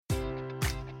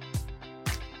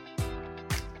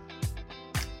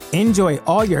Enjoy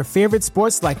all your favorite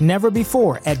sports like never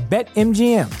before at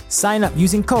BetMGM. Sign up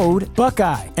using code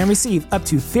Buckeye and receive up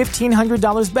to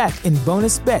 $1,500 back in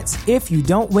bonus bets if you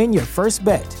don't win your first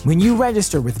bet. When you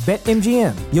register with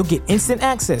BetMGM, you'll get instant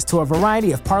access to a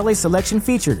variety of parlay selection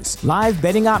features, live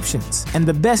betting options, and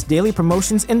the best daily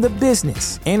promotions in the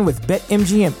business. And with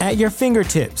BetMGM at your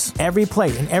fingertips, every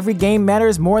play and every game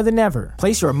matters more than ever.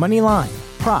 Place your money line,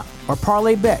 prop, or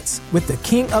parlay bets with the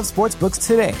king of sportsbooks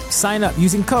today. Sign up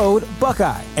using code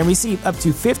Buckeye and receive up to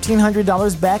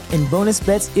 $1,500 back in bonus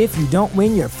bets if you don't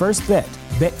win your first bet.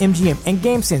 BetMGM and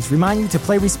GameSense remind you to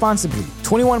play responsibly.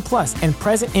 21 plus and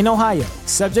present in Ohio,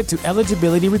 subject to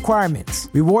eligibility requirements.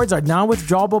 Rewards are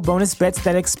non-withdrawable bonus bets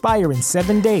that expire in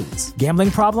 7 days. Gambling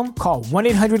problem? Call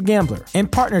 1-800-GAMBLER. In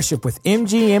partnership with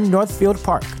MGM Northfield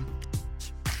Park.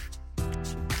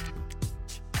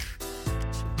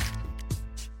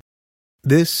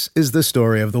 This is the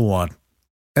story of the one.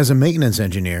 As a maintenance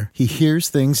engineer, he hears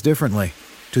things differently.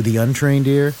 To the untrained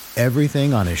ear,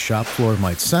 everything on his shop floor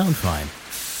might sound fine,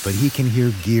 but he can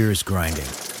hear gears grinding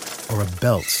or a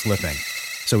belt slipping.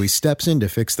 So he steps in to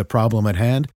fix the problem at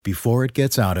hand before it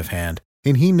gets out of hand.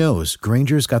 And he knows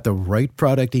Grainger's got the right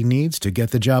product he needs to get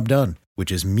the job done,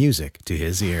 which is music to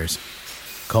his ears.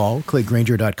 Call, click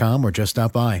Grainger.com, or just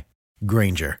stop by.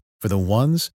 Grainger, for the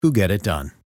ones who get it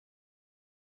done.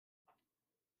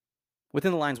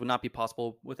 Within the Lines would not be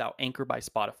possible without Anchor by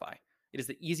Spotify. It is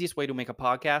the easiest way to make a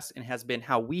podcast and has been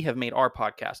how we have made our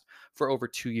podcast for over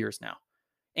 2 years now.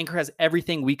 Anchor has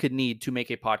everything we could need to make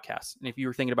a podcast. And if you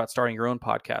were thinking about starting your own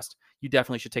podcast, you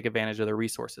definitely should take advantage of their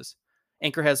resources.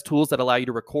 Anchor has tools that allow you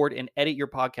to record and edit your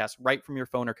podcast right from your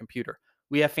phone or computer.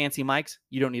 We have fancy mics.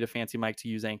 You don't need a fancy mic to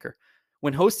use Anchor.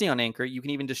 When hosting on Anchor, you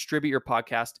can even distribute your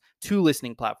podcast to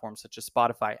listening platforms such as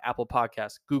Spotify, Apple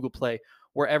Podcasts, Google Play,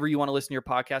 wherever you want to listen to your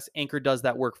podcast. Anchor does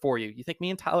that work for you. You think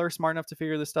me and Tyler are smart enough to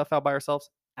figure this stuff out by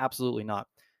ourselves? Absolutely not.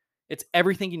 It's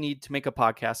everything you need to make a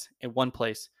podcast in one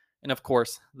place. And of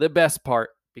course, the best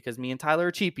part, because me and Tyler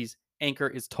are cheapies, Anchor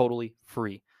is totally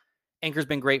free. Anchor's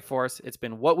been great for us. It's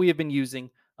been what we have been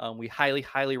using. We highly,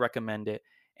 highly recommend it.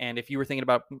 And if you were thinking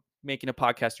about making a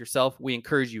podcast yourself, we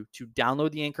encourage you to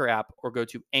download the Anchor app or go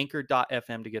to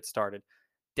anchor.fm to get started.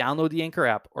 Download the Anchor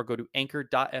app or go to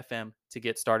anchor.fm to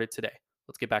get started today.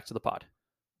 Let's get back to the pod.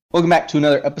 Welcome back to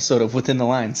another episode of Within the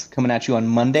Lines, coming at you on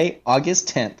Monday, August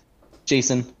 10th.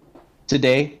 Jason,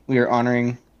 today we are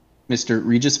honoring Mr.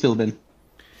 Regis Philbin.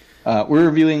 We're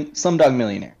reviewing Slumdog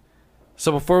Millionaire.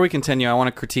 So before we continue, I want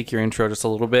to critique your intro just a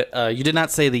little bit. You did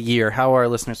not say the year. How are our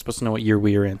listeners supposed to know what year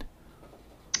we are in?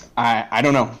 I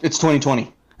don't know. It's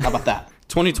 2020. How about that?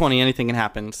 2020, anything can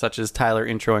happen, such as Tyler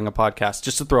introing a podcast,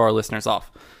 just to throw our listeners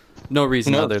off. No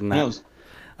reason other than that. Who knows?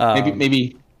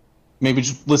 Maybe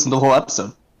just listen to the whole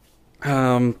episode.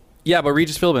 Yeah, but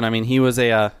Regis Philbin, I mean, he was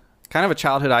a kind of a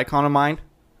childhood icon of mine.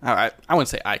 I wouldn't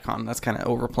say icon. That's kind of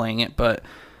overplaying it, but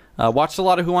watched a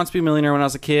lot of Who Wants to Be a Millionaire when I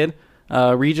was a kid.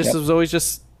 Regis was always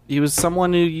just, he was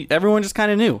someone who everyone just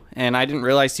kind of knew, and I didn't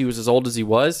realize he was as old as he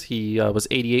was. He was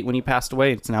 88 when he passed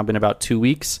away. It's now been about 2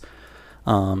 weeks.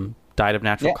 Died of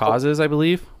natural causes, I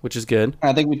believe, which is good.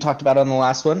 I think we talked about it on the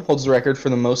last one. Holds the record for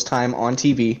the most time on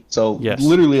TV, so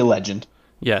literally a legend.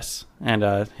 Yes, and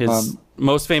his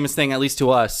most famous thing, at least to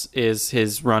us, is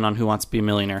his run on Who Wants to Be a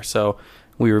Millionaire. So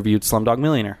we reviewed Slumdog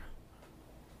Millionaire.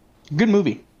 Good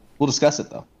movie. We'll discuss it,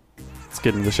 though. Let's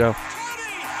get into the show.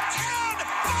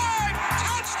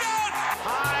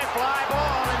 High fly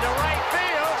ball into right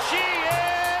field. She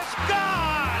is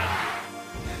gone.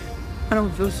 I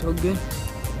don't feel so good.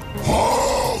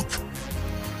 Hulk!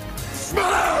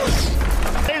 Smash!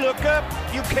 Hey, look up.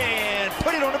 You can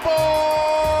put it on the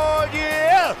board.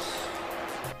 Yes!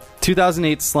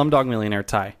 2008 Slumdog Millionaire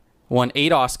Ty won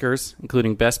 8 Oscars,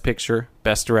 including Best Picture,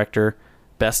 Best Director,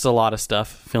 Best a lot of stuff,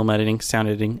 film editing, sound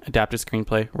editing, adapted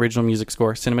screenplay, original music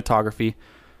score, cinematography.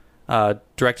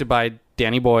 Directed by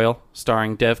Danny Boyle,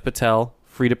 starring Dev Patel,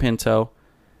 Frida Pinto.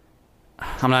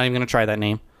 I'm not even going to try that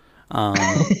name.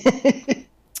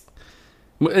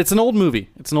 It's an old movie.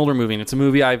 It's an older movie, and it's a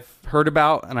movie I've heard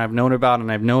about, and I've known about,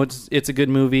 and I know it's a good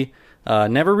movie.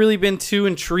 Never really been too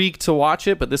intrigued to watch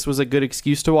it, but this was a good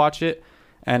excuse to watch it.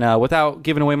 And without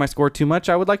giving away my score too much,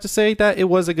 I would like to say that it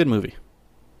was a good movie.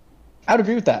 I would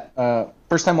agree with that.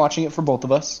 First time watching it for both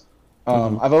of us.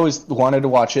 I've always wanted to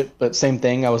watch it, but same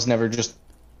thing. I was never just...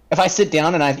 If I sit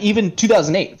down, and even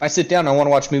 2008, if I sit down and I want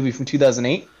to watch a movie from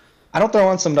 2008, I don't throw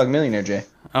on Slumdog Millionaire, Jay.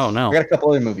 Oh, no. I got a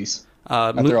couple other movies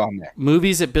I throw on there.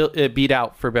 Movies it beat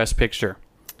out for Best Picture.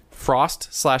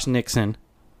 Frost/Nixon.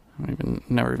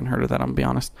 Never even heard of that, I'm going to be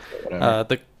honest.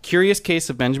 The Curious Case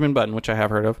of Benjamin Button, which I have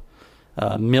heard of.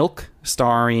 Milk,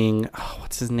 starring...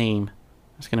 what's his name?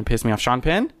 It's going to piss me off. Sean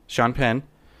Penn,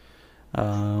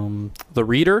 The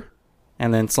Reader,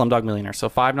 and then Slumdog Millionaire. So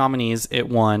 5 nominees. It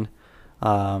won.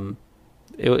 I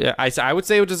would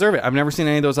say it would deserve it. I've never seen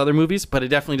any of those other movies, but it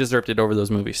definitely deserved it over those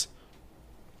movies.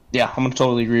 Yeah, I'm going to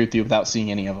totally agree with you without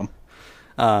seeing any of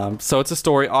them. So it's a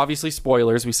story. Obviously,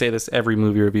 spoilers. We say this every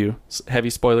movie review. Heavy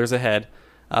spoilers ahead.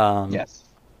 Yes.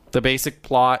 The basic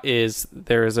plot is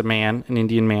there is a man, an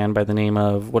Indian man by the name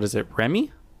of, what is it,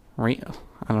 Remy? I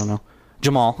don't know.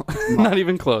 Jamal. Not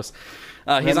even close.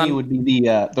 Remy would be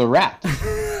the rat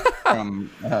from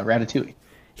Ratatouille.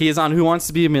 He is on Who Wants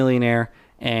to Be a Millionaire,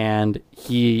 and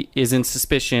he is in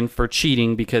suspicion for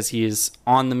cheating because he is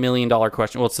on the $1 million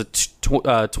question. Well, it's a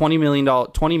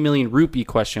 $20 million rupee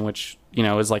question, which, you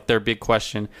know, is like their big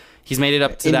question. He's made it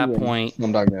up to that point.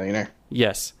 Slumdog Millionaire.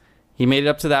 Yes. He made it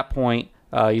up to that point.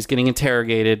 He's getting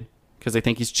interrogated because they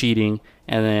think he's cheating.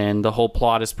 And then the whole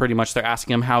plot is pretty much they're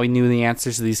asking him how he knew the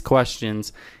answers to these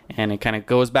questions. And it kind of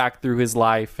goes back through his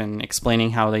life and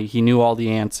explaining how he knew all the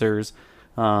answers.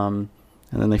 And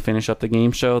then they finish up the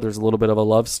game show. There's a little bit of a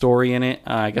love story in it.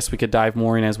 I guess we could dive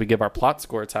more in as we give our plot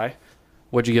score, Ty.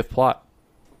 What'd you give plot?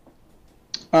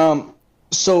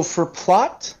 So for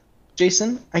plot,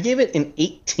 Jason, I gave it an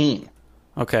 18.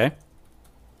 Okay.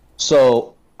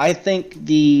 So I think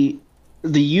the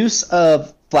use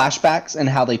of flashbacks and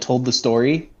how they told the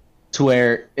story to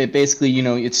where it basically, you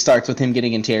know, it starts with him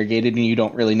getting interrogated and you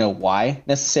don't really know why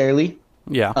necessarily.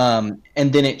 Yeah.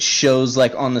 And then it shows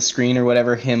like on the screen or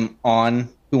whatever him on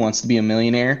Who Wants to Be a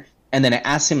Millionaire, and then it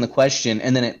asks him the question,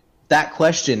 and then that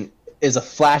question is a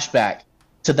flashback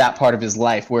to that part of his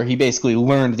life where he basically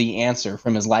learned the answer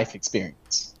from his life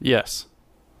experience. Yes.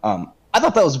 I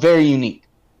thought that was very unique.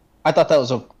 I thought that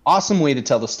was an awesome way to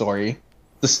tell the story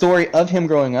of him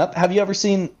growing up. Have you ever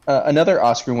seen another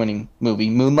Oscar-winning movie,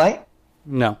 Moonlight?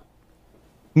 No.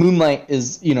 Moonlight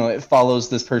is, you know, it follows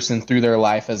this person through their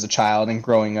life as a child and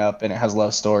growing up, and it has a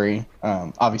love story.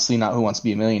 Obviously not Who Wants to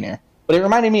Be a Millionaire. But it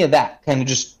reminded me of that, kind of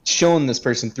just showing this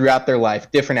person throughout their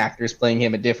life, different actors playing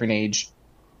him at different age.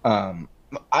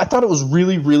 I thought it was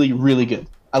really, really, really good.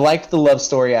 I liked the love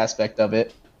story aspect of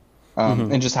it,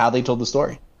 and just how they told the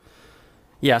story.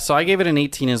 Yeah, so I gave it an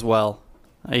 18 as well.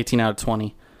 18 out of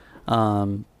 20.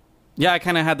 Yeah, I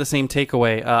kind of had the same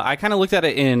takeaway. I kind of looked at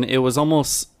it it was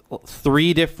almost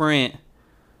 3 different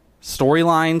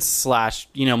storylines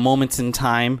 / moments in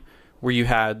time where you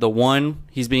had the one,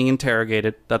 he's being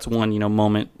interrogated. That's one,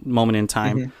 moment in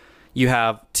time. Mm-hmm. You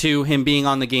have 2, him being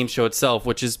on the game show itself,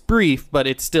 which is brief, but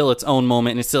it's still its own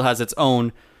moment, and it still has its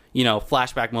own,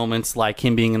 flashback moments, like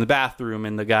him being in the bathroom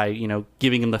and the guy,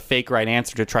 giving him the fake right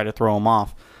answer to try to throw him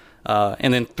off.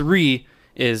 And then 3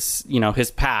 is,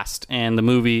 his past, and the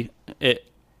movie,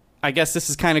 I guess this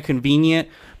is kind of convenient,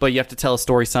 but you have to tell a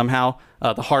story somehow.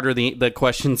 The harder the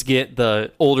questions get,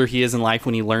 the older he is in life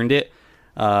when he learned it.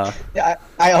 Yeah,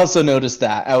 I also noticed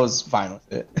that. I was fine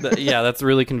with it. Yeah, that's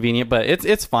really convenient, but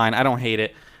it's fine. I don't hate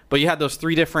it. But you had those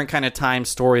 3 different kind of time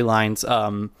storylines.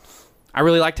 I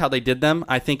really liked how they did them.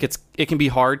 I think it can be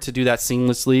hard to do that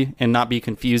seamlessly and not be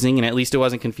confusing, and at least it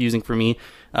wasn't confusing for me.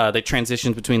 They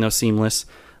transitioned between those seamless.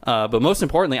 But most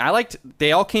importantly, I liked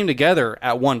they all came together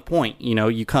at one point.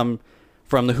 You come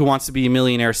from the Who Wants to Be a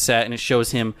Millionaire set, and it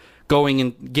shows him going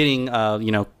and getting,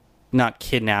 not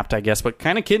kidnapped, I guess, but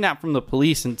kind of kidnapped from the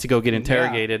police and to go get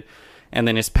interrogated. Yeah. And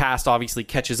then his past obviously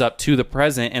catches up to the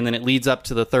present, and then it leads up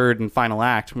to the 3rd and final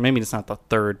act. Maybe it's not the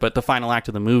 3rd, but the final act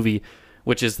of the movie,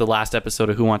 which is the last episode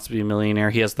of Who Wants to Be a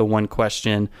Millionaire. He has the one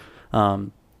question.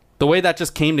 The way that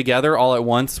just came together all at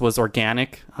once was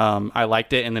organic. I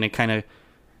liked it, and then it kind of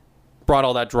brought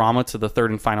all that drama to the 3rd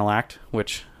and final act,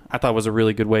 which I thought was a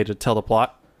really good way to tell the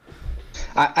plot.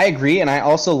 I agree, and I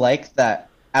also like that,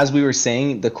 as we were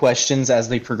saying, the questions as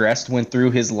they progressed went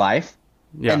through his life.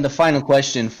 Yeah. And the final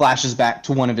question flashes back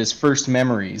to one of his first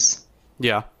memories.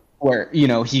 Yeah. Where,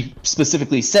 he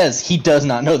specifically says he does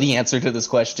not know the answer to this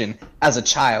question as a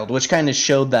child, which kind of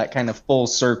showed that kind of full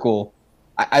circle.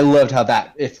 I loved how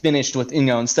that it finished with,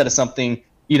 instead of something,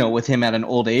 with him at an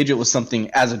old age, it was something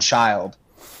as a child.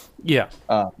 Yeah.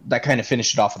 That kind of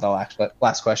finished it off with the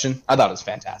last question. I thought it was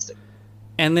fantastic.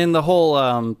 And then the whole,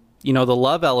 the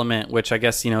love element, which I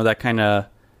guess, that kind of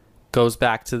goes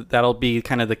back to, that'll be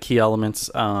kind of the key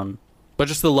elements. But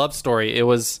just the love story,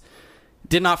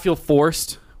 did not feel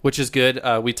forced, which is good.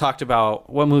 We talked about,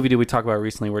 what movie did we talk about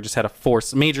recently where it just had a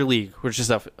force, Major League, which is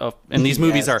and these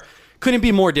movies couldn't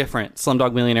be more different,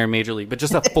 Slumdog Millionaire, Major League, but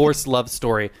just a forced love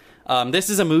story. This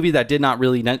is a movie that did not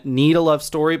really need a love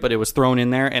story, but it was thrown in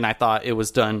there, and I thought it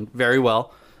was done very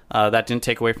well. That didn't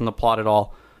take away from the plot at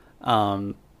all.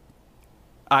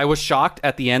 I was shocked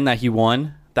at the end that he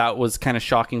won. That was kind of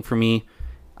shocking for me.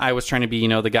 I was trying to be, you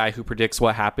know, the guy who predicts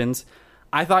what happens.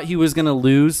 I thought he was going to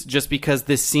lose just because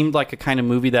this seemed like a kind of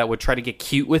movie that would try to get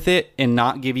cute with it and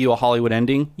not give you a Hollywood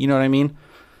ending. You know what I mean?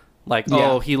 Like,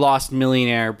 oh, he lost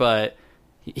millionaire, but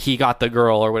he got the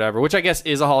girl or whatever, which I guess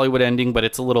is a Hollywood ending, but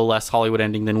it's a little less Hollywood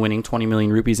ending than winning 20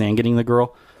 million rupees and getting the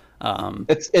girl.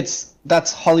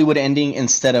 That's Hollywood ending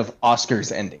instead of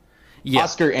Oscar's ending. Yeah.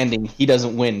 Oscar ending, he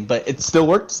doesn't win, but it still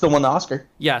worked, still won the Oscar.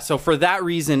 Yeah, so for that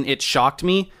reason, it shocked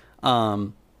me.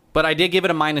 But I did give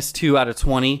it a -2 out of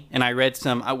 20, and I read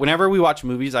some... whenever we watch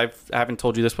movies, I haven't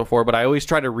told you this before, but I always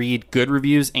try to read good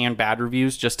reviews and bad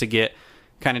reviews just to get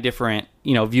kind of different,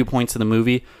 you know, viewpoints of the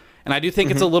movie. And I do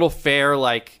think it's a little fair,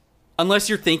 like, unless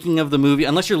you're thinking of the movie,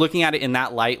 unless you're looking at it in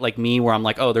that light, like me, where I'm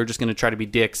like, oh, they're just going to try to be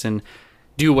dicks and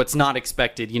do what's not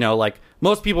expected. You know, like,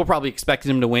 most people probably expected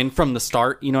him to win from the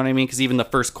start, you know what I mean? Because even the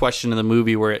first question of the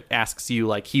movie where it asks you,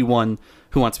 like, he won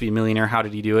Who Wants to Be a Millionaire, how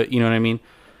did he do it? You know what I mean?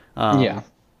 Yeah.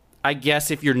 I guess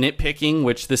if you're nitpicking,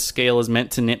 which this scale is meant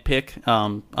to nitpick,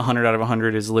 100 out of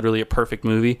 100 is literally a perfect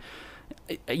movie.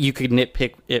 You could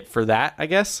nitpick it for that, I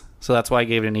guess. So that's why I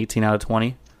gave it an 18 out of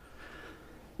 20.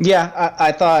 Yeah,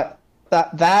 I thought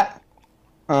that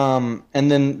and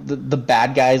then the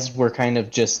bad guys were kind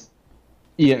of just,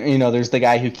 you know, there's the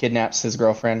guy who kidnaps his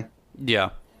girlfriend. Yeah.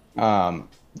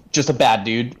 Just a bad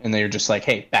dude, and they're just like,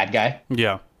 hey, bad guy.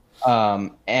 Yeah.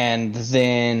 And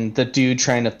then the dude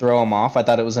trying to throw him off, I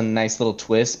thought it was a nice little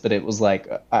twist, but it was like,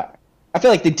 I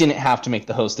feel like they didn't have to make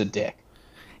the host a dick.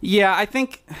 Yeah, I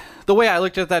think the way I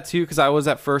looked at that too, because I was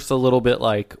at first a little bit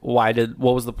like, what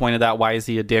was the point of that? Why is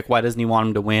he a dick? Why doesn't he want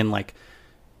him to win? Like,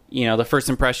 you know, the first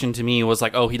impression to me was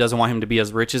like, oh, he doesn't want him to be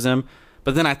as rich as him.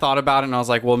 But then I thought about it and I was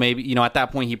like, well, maybe, you know, at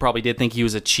that point he probably did think he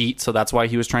was a cheat, so that's why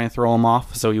he was trying to throw him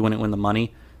off, so he wouldn't win the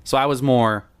money. So I was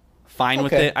more fine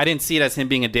with it. I didn't see it as him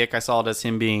being a dick. I saw it as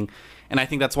him being, and I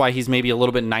think that's why he's maybe a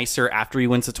little bit nicer after he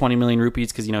wins the 20 million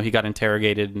rupees, because, you know, he got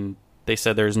interrogated and they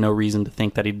said there's no reason to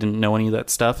think that he didn't know any of that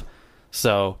stuff.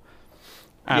 So,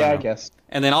 I guess.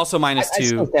 And then also -2. I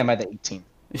still stand by the 18.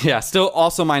 Yeah, still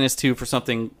also -2 for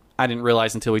something I didn't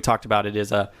realize until we talked about it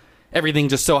is everything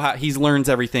just he learns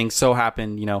everything so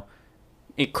happened, you know,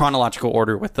 in chronological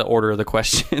order with the order of the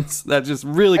questions. That's just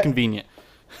really convenient.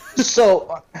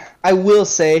 So, I will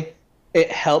say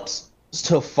it helps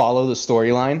to follow the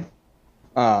storyline.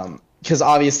 Because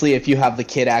obviously if you have the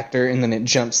kid actor and then it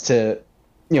jumps to,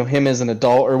 you know, him as an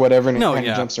adult or whatever, and it kind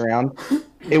of jumps around,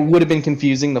 it would have been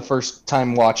confusing the first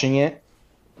time watching it.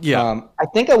 Yeah. I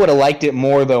think I would have liked it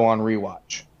more, though, on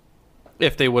rewatch.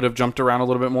 If they would have jumped around a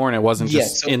little bit more and it wasn't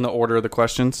just in the order of the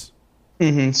questions.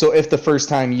 Mm-hmm. So if the first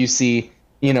time you see,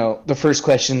 you know, the first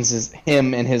questions is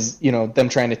him and his, you know, them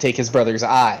trying to take his brother's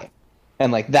eye,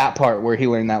 and like that part where he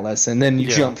learned that lesson, then you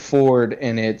jump forward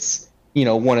and it's, you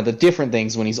know, one of the different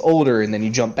things when he's older, and then you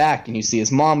jump back and you see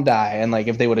his mom die, and like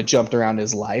if they would have jumped around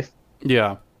his life.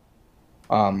 Yeah.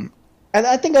 And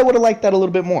I think I would have liked that a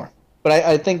little bit more. But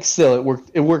I think still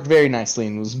it worked very nicely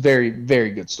and was very, very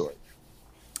good story.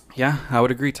 Yeah, I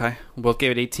would agree, Ty. We both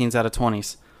gave it 18s out of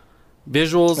 20s.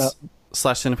 Visuals /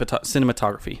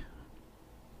 cinematography.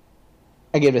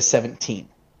 I gave it a 17.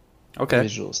 Okay.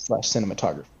 Visuals /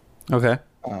 cinematography. Okay.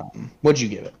 What'd you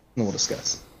give it? And we'll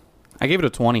discuss. I gave it a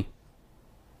 20.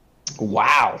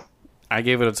 Wow. I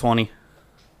gave it a 20.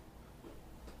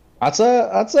 That's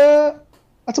a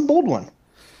bold one.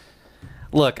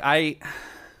 Look, I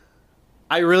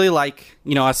really like,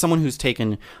 you know, as someone who's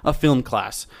taken a film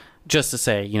class, just to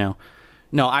say, you know,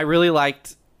 no, I really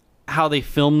liked how they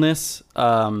filmed this.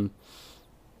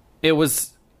 It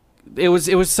was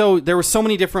so, there were so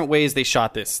many different ways they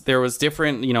shot this. There was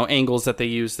different, you know, angles that they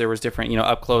used. There was different, you know,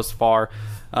 up close, far.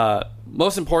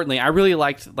 Most importantly, I really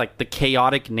liked like the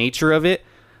chaotic nature of it.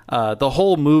 The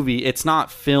whole movie, it's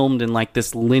not filmed in like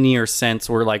this linear sense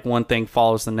where like one thing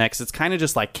follows the next. It's kind of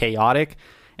just like chaotic,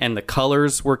 and the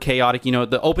colors were chaotic. You know,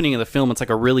 the opening of the film, it's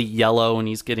like a really yellow and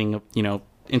he's getting, you know,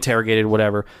 interrogated,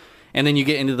 whatever. And then you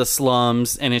get into the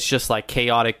slums and it's just like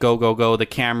chaotic, go, go, go. The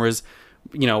cameras,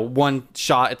 you know, one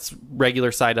shot, it's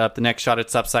regular side up. The next shot,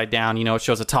 it's upside down. You know, it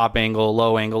shows a top angle,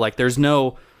 low angle. Like there's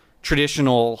no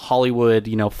traditional Hollywood,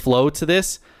 you know, flow to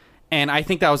this. And I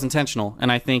think that was intentional.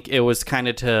 And I think it was kind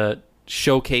of to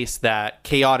showcase that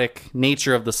chaotic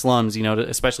nature of the slums, you know,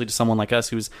 especially to someone like us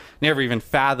who's never even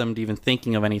fathomed even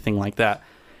thinking of anything like that.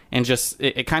 And just,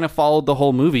 it kind of followed the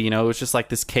whole movie, you know, it was just like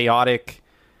this chaotic,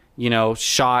 you know,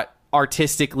 shot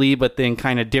artistically, but then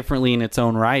kind of differently in its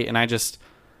own right. And I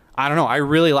don't know, I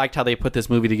really liked how they put this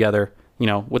movie together, you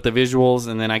know, with the visuals,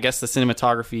 and then I guess the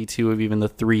cinematography too, of even the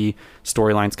three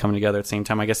storylines coming together at the same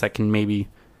time. I guess that can maybe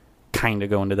kind of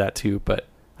go into that too, but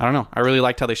I don't know. I really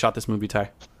liked how they shot this movie,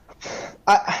 Ty.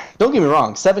 don't get me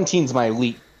wrong, 17's my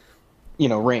elite,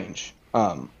 range.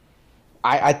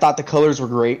 I thought the colors were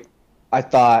great. I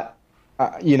thought,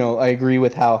 I agree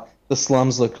with how the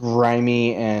slums looked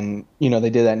grimy, and they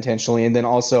did that intentionally. And then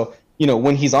also,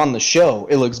 when he's on the show,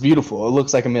 it looks beautiful. It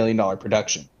looks like $1 million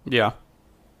production. Yeah.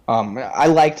 I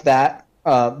liked that.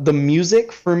 The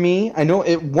music for me, I know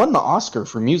it won the Oscar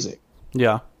for music.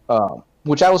 Yeah.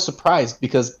 Which I was surprised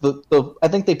because I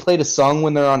think they played a song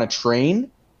when they're on a train,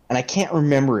 and I can't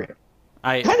remember it.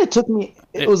 It kind of took me.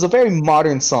 It was a very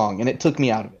modern song, and it took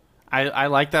me out of it. I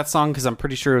like that song because I'm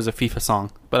pretty sure it was a FIFA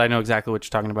song, but I know exactly what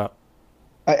you're talking about.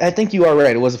 I think you are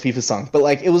right. It was a FIFA song,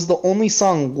 but it was the only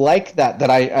song like that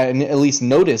I at least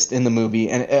noticed in the movie,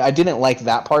 and I didn't like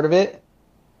that part of it.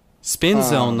 Spin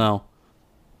Zone, though,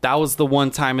 that was the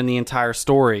one time in the entire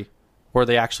story where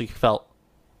they actually felt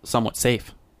somewhat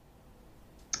safe.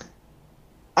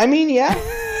 I mean, yeah.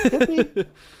 Could be.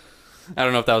 I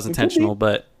don't know if that was intentional,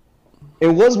 but it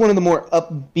was one of the more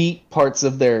upbeat parts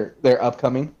of their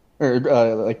upcoming or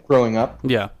growing up.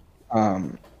 Yeah.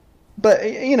 But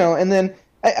and then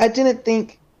I didn't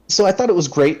think so. I thought it was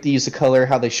great the use of color,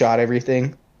 how they shot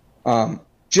everything.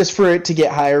 Just for it to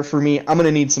get higher for me, I'm gonna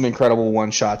need some incredible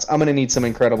one shots. I'm gonna need some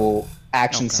incredible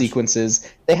action sequences.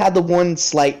 They had the one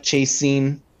slight chase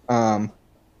scene.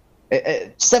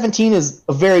 17 is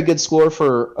a very good score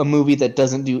for a movie that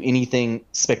doesn't do anything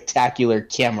spectacular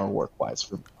camera work wise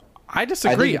for me. I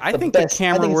disagree. I think the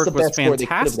camera work was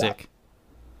fantastic.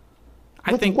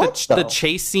 I think the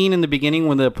chase scene in the beginning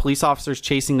when the police officer's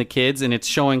chasing the kids, and it's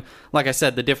showing, like I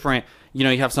said, the different, you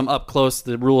have some up close,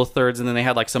 the rule of thirds, and then they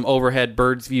had some overhead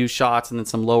bird's view shots and then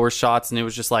some lower shots, and it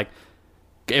was just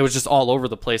all over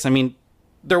the place. I mean,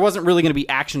 there wasn't really going to be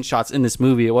action shots in this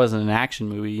movie. It wasn't an action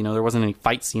movie. There wasn't any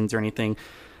fight scenes or anything.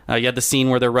 You had the scene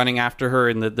where they're running after her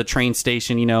in the train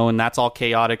station, and that's all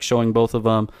chaotic, showing both of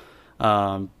them.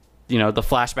 The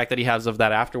flashback that he has of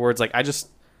that afterwards.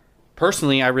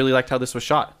 Personally, I really liked how this was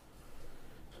shot.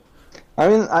 I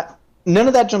mean, none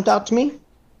of that jumped out to me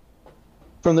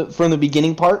from the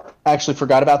beginning part. I actually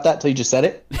forgot about that till you just said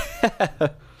it.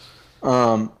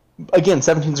 Again,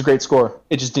 17's a great score.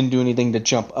 It just didn't do anything to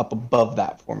jump up above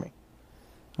that for me.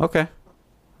 Okay.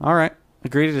 All right.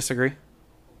 Agree to disagree.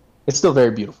 It's still very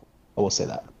beautiful. I will say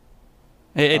that.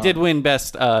 It did win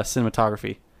Best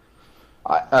Cinematography.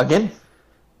 Again,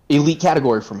 elite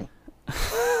category for me.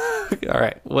 All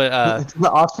right. It's the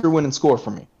Oscar-winning score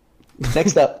for me.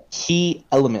 Next up, key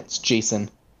elements, Jason.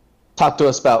 Talk to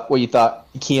us about what you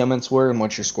thought the key elements were and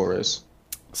what your score is.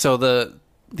 So the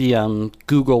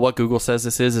what Google says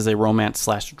this is a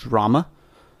romance/drama,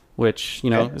 which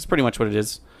is pretty much what it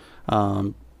is.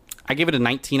 I give it a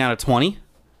 19 out of 20.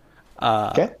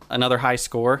 Another high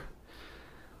score.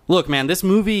 Look, man, this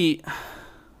movie,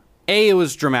 it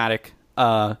was dramatic.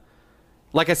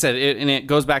 Like I said, it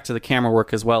goes back to the camera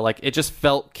work as well. It just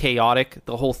felt chaotic,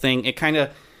 the whole thing. It kind of,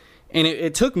 and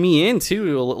it took me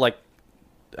into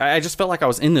I just felt like I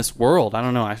was in this world. I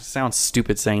don't know. I sound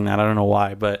stupid saying that. I don't know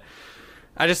why, but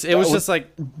it was just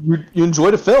you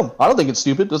enjoyed a film. I don't think it's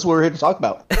stupid. That's what we're here to talk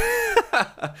about.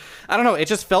 I don't know. It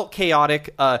just felt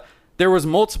chaotic. There was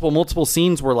multiple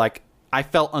scenes where I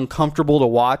felt uncomfortable to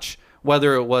watch,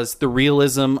 whether it was the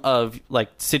realism of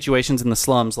situations in the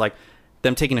slums,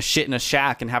 them taking a shit in a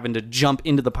shack and having to jump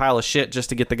into the pile of shit just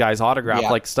to get the guy's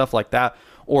autograph, stuff like that.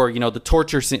 Or, the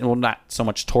torture scene. Well, not so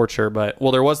much torture, but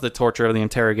there was the torture of the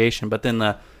interrogation, but then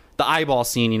the eyeball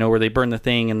scene, where they burn the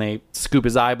thing and they scoop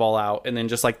his eyeball out. And then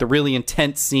just the really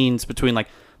intense scenes between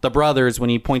the brothers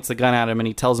when he points the gun at him and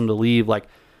he tells him to leave.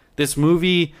 This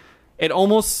movie, it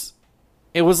was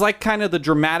kind of the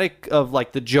dramatic of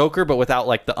the Joker, but without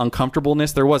the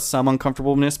uncomfortableness. There was some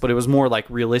uncomfortableness, but it was more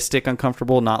realistic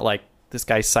uncomfortable, not this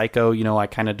guy's psycho, I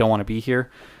kind of don't want to be here.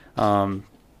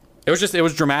 It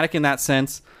was dramatic in that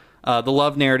sense. The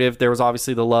love narrative, there was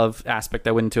obviously the love aspect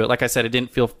that went into it. Like I said, it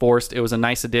didn't feel forced. It was a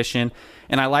nice addition.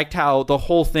 And I liked how the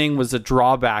whole thing was a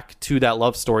drawback to that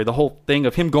love story. The whole thing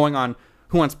of him going on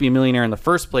Who Wants to Be a Millionaire in the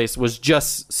first place was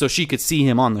just so she could see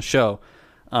him on the show.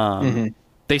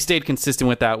 They stayed consistent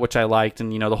with that, which I liked.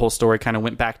 And, the whole story kind of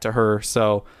went back to her.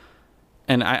 So,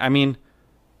 and I mean,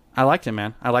 I liked it,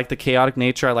 man. I liked the chaotic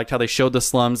nature. I liked how they showed the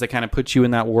slums. They kind of put you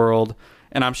in that world.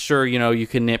 And I'm sure, you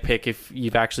can nitpick if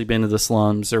you've actually been to the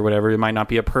slums or whatever. It might not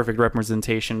be a perfect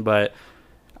representation, but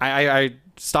I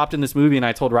stopped in this movie and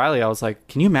I told Riley, I was like,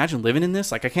 can you imagine living in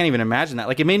this? I can't even imagine that.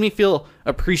 It made me feel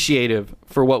appreciative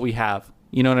for what we have.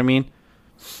 You know what I mean?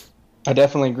 I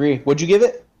definitely agree. What'd you give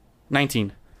it?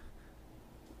 19.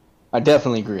 I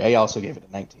definitely agree. I also gave it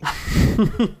a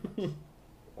 19.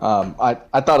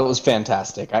 I thought it was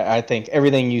fantastic. I think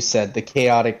everything you said, the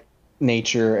chaotic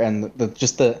nature and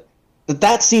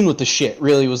that scene with the shit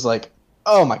really was like,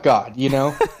 oh my god, you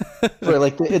know, where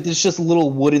like it's just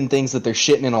little wooden things that they're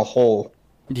shitting in a hole,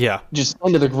 just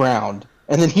under the ground,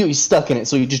 and then he's stuck in it,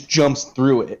 so he just jumps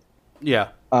through it.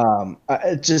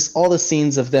 Just all the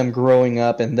scenes of them growing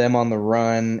up and them on the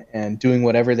run and doing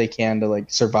whatever they can to like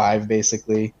survive,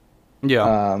 basically.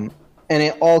 And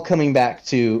it all coming back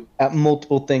to at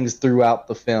multiple things throughout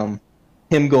the film.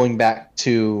 Him going back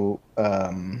to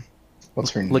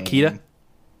what's her name?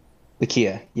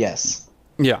 Lakeia, yes.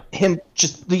 Yeah. Him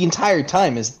just the entire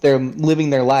time is they're living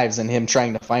their lives and him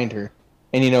trying to find her.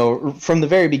 And, you know, from the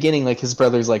very beginning, like, his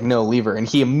brother's like, no, leave her. And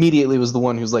he immediately was the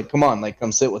one who's like, come on, like,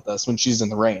 come sit with us when she's in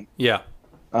the rain. Yeah.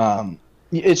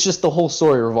 It's just the whole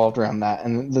story revolved around that.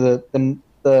 And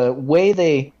the way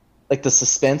they, like, the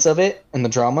suspense of it and the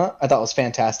drama, I thought was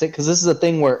fantastic. Because this is a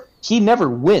thing where he never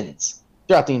wins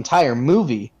throughout the entire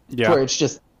movie. Yeah. Where it's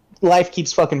just life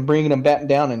keeps fucking bringing him back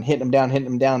down and hitting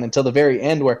him down until the very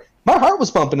end where my heart was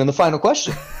pumping in the final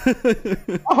question.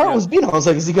 My heart was beating. I was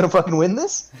like, is he going to fucking win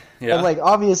this? Yeah. And, like,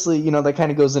 obviously, you know, that kind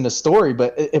of goes into story,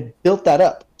 but it built that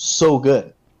up so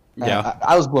good. Yeah.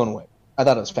 I was blown away. I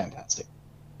thought it was fantastic.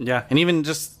 Yeah. And even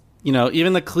just, you know,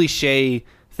 even the cliche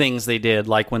things they did,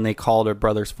 like when they called her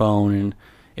brother's phone and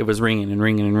it was ringing and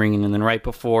ringing and ringing. And then right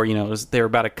before, you know, they were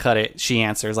about to cut it, she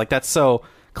answers. Like, that's so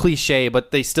cliche, but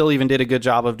they still even did a good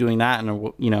job of doing that in a,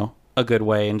 you know, a good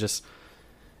way. And just,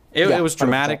 it was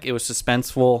dramatic. 100%. It was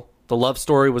suspenseful. The love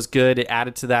story was good. It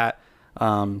added to that.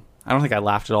 I don't think I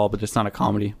laughed at all, but it's not a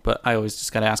comedy. But I always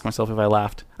just got to ask myself if I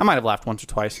laughed. I might have laughed once or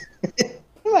twice.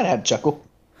 You might have a chuckle.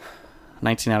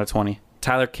 19 out of 20.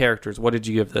 Tyler, characters. What did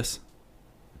you give this?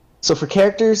 So for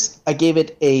characters, I gave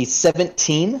it a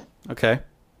 17. Okay.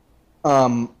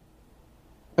 Again,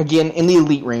 in the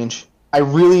elite range. I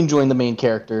really enjoyed the main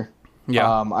character.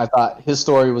 Yeah. I thought his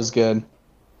story was good.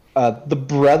 The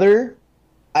brother,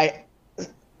 I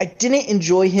didn't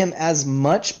enjoy him as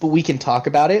much, but we can talk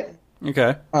about it.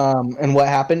 Okay. And what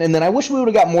happened. And then I wish we would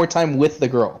have got more time with the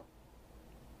girl.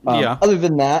 Other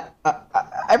than that,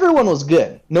 everyone was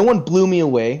good. No one blew me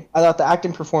away. I thought the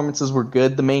acting performances were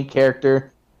good. The main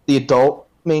character, the adult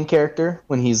main character,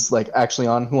 when he's like actually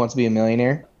on Who Wants to Be a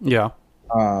Millionaire. Yeah.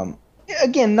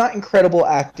 Again, not incredible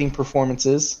acting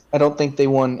performances. I don't think they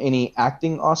won any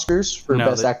acting Oscars for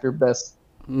Best Actor, Best...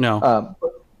 No.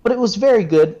 But it was very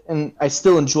good, and I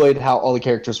still enjoyed how all the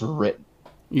characters were written.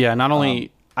 Yeah, not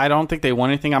only... I don't think they won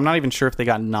anything. I'm not even sure if they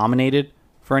got nominated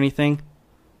for anything.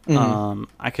 Mm-hmm.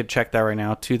 I could check that right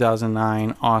now.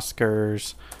 2009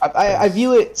 Oscars. I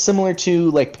view it similar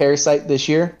to like Parasite this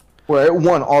year, where it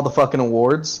won all the fucking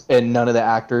awards, and none of the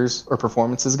actors or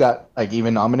performances got like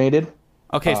even nominated.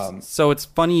 Okay, so it's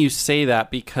funny you say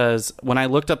that because when I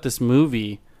looked up this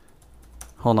movie...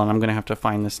 Hold on, I'm going to have to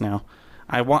find this now.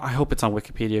 I hope it's on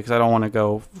Wikipedia because I don't want to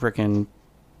go freaking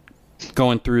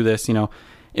going through this, you know.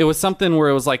 It was something where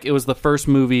it was like it was the first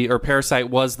movie, or Parasite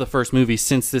was the first movie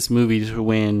since this movie to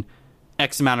win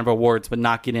X amount of awards but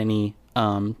not get any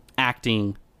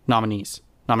acting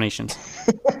nominations.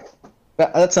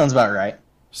 That sounds about right.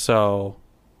 So,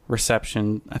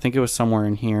 reception, I think it was somewhere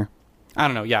in here. I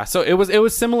don't know, yeah. So it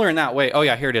was similar in that way. Oh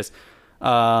yeah, here it is.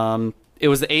 It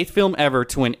was the 8th film ever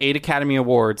to win 8 Academy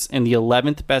Awards and the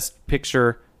 11th Best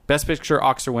Picture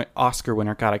Oscar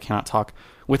winner, God, I cannot talk,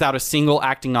 without a single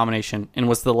acting nomination, and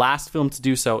was the last film to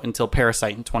do so until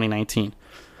Parasite in 2019.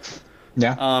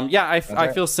 Yeah.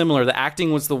 I feel similar. The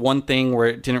acting was the one thing where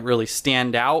it didn't really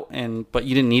stand out, but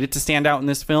you didn't need it to stand out in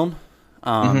this film.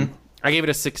 I gave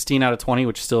it a 16 out of 20,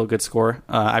 which is still a good score.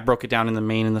 I broke it down in the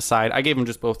main and the side. I gave them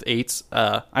just both 8s.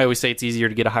 I always say it's easier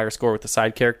to get a higher score with the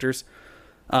side characters.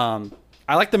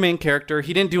 I like the main character.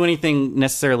 He didn't do anything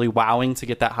necessarily wowing to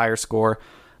get that higher score.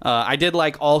 I did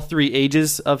like all 3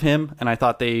 ages of him, and I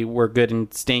thought they were good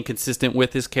in staying consistent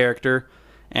with his character.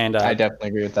 And I definitely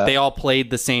agree with that. They all played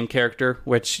the same character,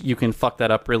 which you can fuck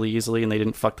that up really easily, and they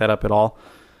didn't fuck that up at all.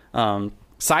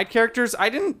 Side characters, I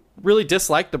didn't really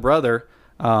dislike the brother.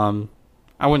 I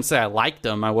wouldn't say I liked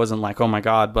him. I wasn't like, oh my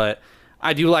god, but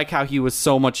I do like how he was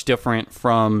so much different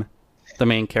from the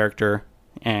main character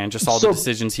and just all the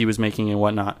decisions he was making and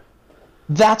whatnot.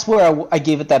 That's where I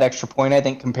gave it that extra point, I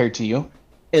think, compared to you,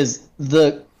 is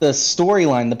the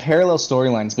storyline, the parallel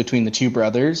storylines between the two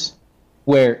brothers,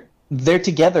 where they're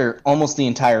together almost the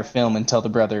entire film until the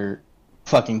brother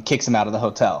fucking kicks him out of the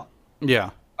hotel. Yeah.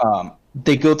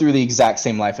 They go through the exact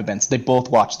same life events. They both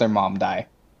watch their mom die.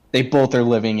 They both are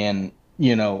living in,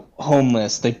 you know,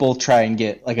 homeless. They both try and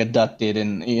get, like, abducted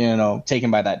and, you know, taken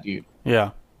by that dude.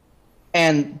 Yeah.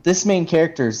 And this main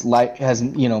character's life has,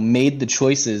 you know, made the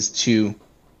choices to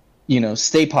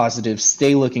stay positive,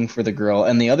 stay looking for the girl,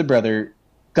 and the other brother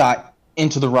got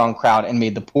into the wrong crowd and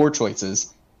made the poor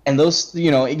choices. And those,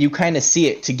 you kind of see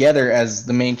it together as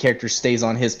the main character stays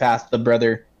on his path. The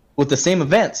brother, with the same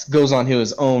events, goes on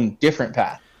his own different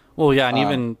path. Well, yeah,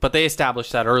 and but they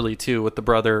established that early too with the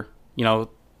brother. The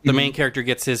main character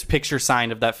gets his picture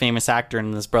signed of that famous actor,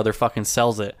 and this brother fucking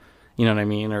sells it. You know what I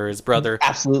mean? Or his brother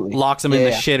absolutely locks him in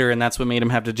the shitter, and that's what made him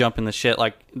have to jump in the shit.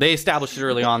 Like, they established it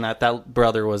early on that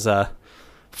brother was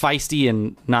feisty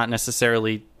and not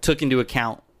necessarily took into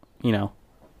account,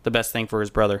 the best thing for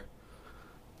his brother.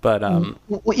 But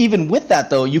even with that,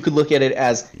 though, you could look at it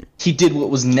as he did what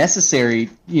was necessary.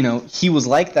 He was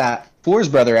like that for his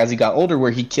brother as he got older, where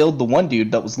he killed the one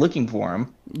dude that was looking for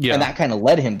him, and that kind of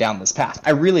led him down this path.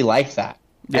 I really liked that.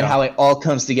 And how it all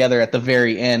comes together at the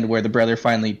very end, where the brother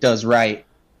finally does right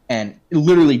and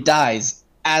literally dies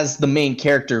as the main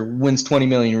character wins 20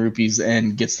 million rupees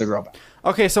and gets the girl back.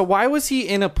 Okay, so why was he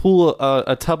in a pool,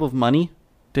 a tub of money?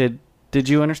 Did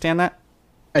you understand that?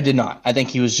 I did not. I think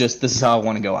he was just, this is how I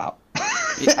want to go out.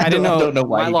 I don't know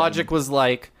why. My logic was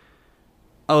like,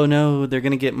 oh no, they're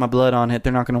going to get my blood on it.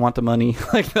 They're not going to want the money.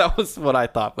 Like, that was what I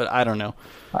thought, but I don't know.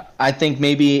 I think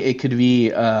maybe it could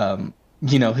be,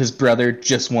 his brother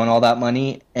just won all that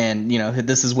money, and,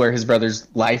 this is where his brother's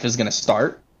life is going to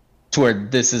start, to where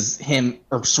this is him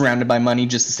surrounded by money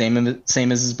just the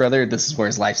same as his brother. This is where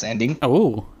his life's ending.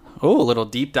 Oh, a little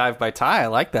deep dive by Ty. I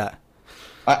like that.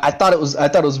 I thought it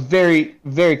was very,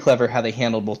 very clever how they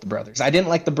handled both the brothers. I didn't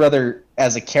like the brother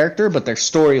as a character, but their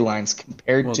storylines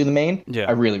compared to the main,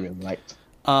 I really, really liked.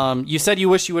 You said you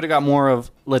wish you would have got more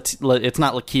of it's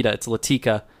not Lakita, it's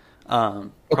Latika.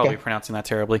 Probably pronouncing that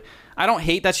terribly. I don't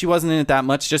hate that she wasn't in it that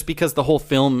much, just because the whole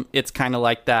film, it's kind of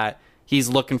like that. He's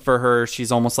looking for her.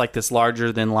 She's almost like this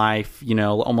larger than life,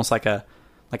 almost like a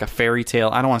fairy tale.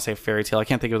 I don't want to say fairy tale. I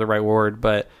can't think of the right word,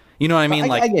 but you know what I mean?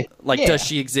 Does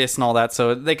she exist and all that?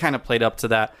 So they kind of played up to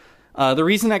that. The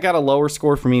reason I got a lower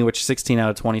score for me, which 16 out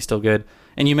of 20 is still good,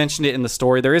 and you mentioned it in the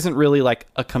story, there isn't really like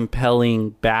a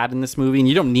compelling bad in this movie, and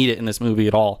you don't need it in this movie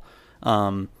at all.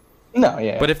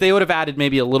 But if they would have added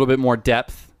maybe a little bit more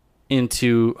depth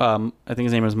into, I think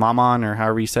his name is Maman, or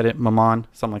however you said it, Maman,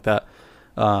 something like that,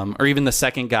 or even the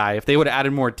second guy, if they would have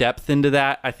added more depth into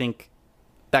that, I think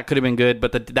that could have been good,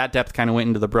 but that depth kind of went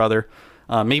into the brother.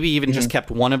 Maybe even just kept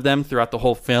one of them throughout the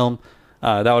whole film.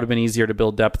 That would have been easier to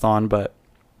build depth on, but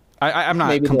I'm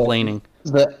not complaining.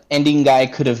 The ending guy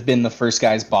could have been the first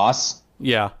guy's boss.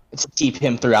 Yeah. To keep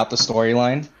him throughout the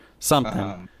storyline.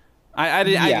 Something. I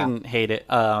didn't hate it.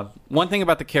 One thing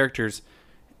about the characters,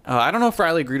 I don't know if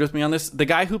Riley agreed with me on this. The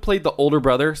guy who played the older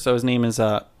brother, so his name is,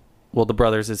 the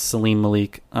brothers is Salim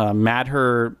Malik,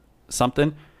 Madher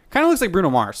something. Kind of looks like Bruno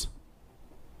Mars.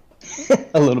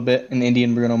 A little bit, an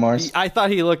Indian Bruno Mars. I thought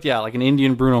he looked, like an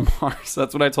Indian Bruno Mars.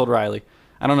 That's what I told Riley.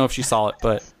 I don't know if she saw it,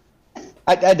 but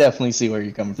I definitely see where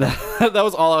you're coming from. That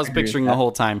was all I was picturing the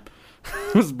whole time.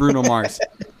 It was Bruno Mars.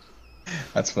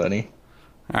 That's funny.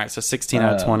 All right, so 16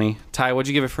 out of 20. Ty, what'd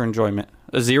you give it for enjoyment?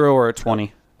 A 0 or a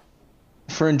 20?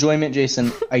 For enjoyment,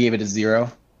 Jason, I gave it a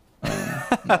 0.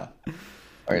 No.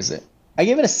 Or is it? I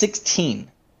gave it a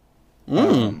 16.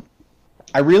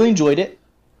 I really enjoyed it.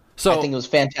 So I think it was a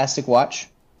fantastic watch.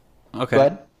 Okay. Go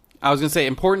ahead. I was going to say,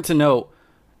 important to note,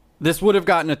 this would have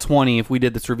gotten a 20 if we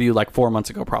did this review like 4 months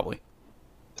ago, probably.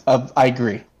 I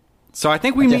agree. So I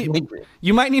think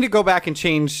you might need to go back and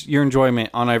change your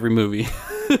enjoyment on every movie.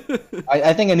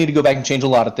 I think I need to go back and change a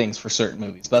lot of things for certain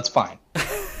movies, but that's fine.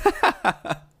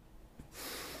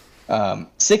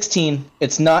 16,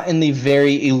 it's not in the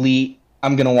very elite,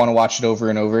 I'm going to want to watch it over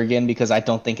and over again, because I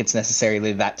don't think it's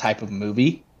necessarily that type of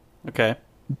movie. Okay.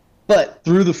 But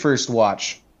through the first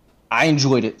watch, I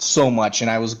enjoyed it so much, and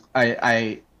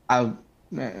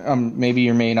maybe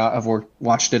you may not have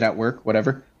watched it at work,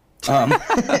 whatever. So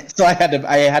I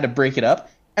had to break it up,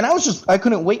 and I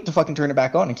couldn't wait to fucking turn it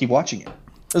back on and keep watching it.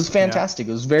 It was fantastic.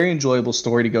 Yeah. It was a very enjoyable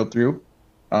story to go through,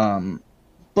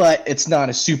 but it's not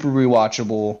a super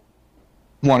rewatchable.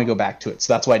 Want to go back to it,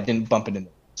 so that's why I didn't bump it in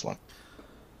this one.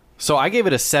 So I gave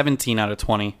it a 17 out of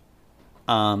 20.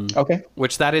 Okay.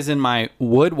 Which that is in my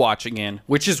would watch again,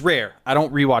 which is rare. I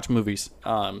don't rewatch movies.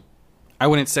 I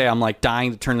wouldn't say I'm like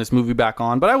dying to turn this movie back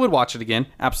on, but I would watch it again.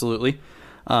 Absolutely.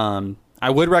 I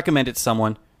would recommend it to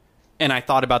someone. And I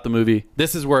thought about the movie.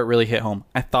 This is where it really hit home.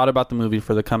 I thought about the movie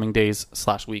for the coming days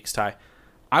 / weeks, Ty.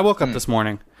 I woke up this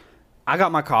morning. I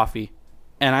got my coffee.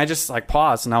 And I just like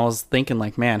paused and I was thinking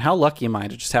like, man, how lucky am I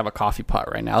to just have a coffee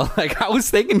pot right now? Like I was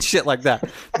thinking shit like that.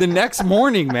 The next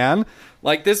morning, man,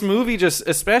 like this movie just,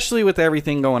 especially with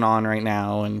everything going on right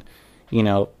now and,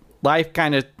 life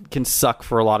kind of can suck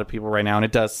for a lot of people right now, and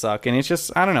it does suck. And it's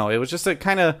just, I don't know. It was just it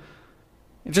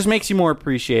just makes you more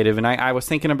appreciative. And I was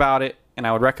thinking about it, and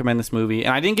I would recommend this movie.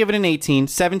 And I didn't give it an 18.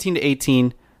 17 to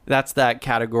 18, that's that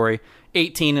category.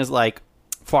 18 is like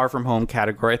Far From Home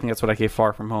category. I think that's what I gave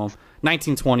Far From Home.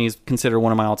 1920 is considered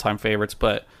one of my all-time favorites.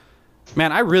 But,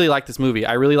 man, I really like this movie.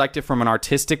 I really liked it from an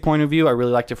artistic point of view. I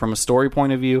really liked it from a story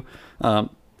point of view. I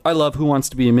love Who Wants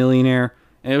to Be a Millionaire.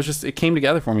 And it came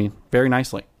together for me very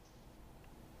nicely.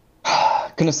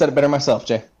 Couldn't have said it better myself,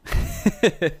 Jay.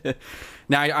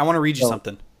 Now, I want to read you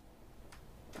something.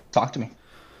 Talk to me.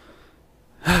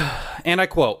 And I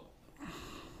quote,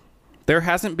 "There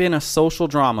hasn't been a social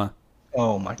drama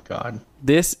Oh, my God.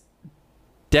 this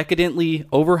decadently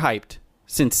overhyped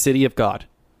since City of God.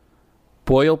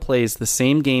 Boyle plays the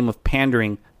same game of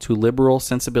pandering to liberal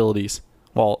sensibilities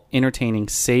while entertaining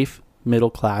safe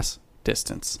middle-class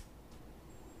distance."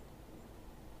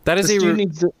 That is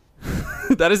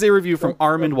that is a review from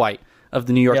Armand White of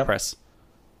the New York Press.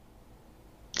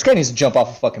 This guy needs to jump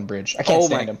off a fucking bridge. I can't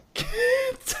stand him.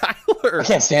 Tyler. I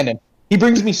can't stand him. He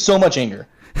brings me so much anger.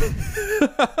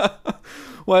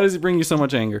 Why does he bring you so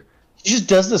much anger? He just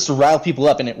does this to rile people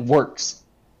up, and it works.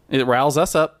 It riles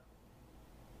us up.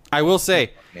 I will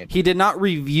say, he did not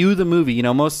review the movie. You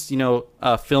know, most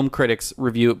film critics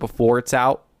review it before it's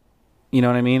out. You know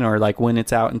what I mean? Or like when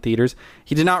it's out in theaters.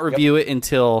 He did not review it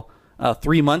until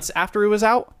 3 months after it was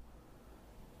out.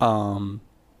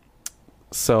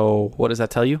 So what does that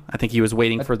tell you? I think he was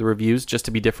waiting for the reviews just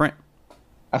to be different.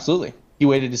 Absolutely. He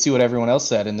waited to see what everyone else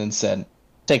said and then said,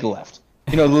 take a left.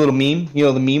 You know the little meme? You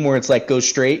know the meme where it's like, go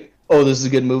straight? Oh, this is a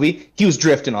good movie? He was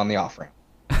drifting on the offering.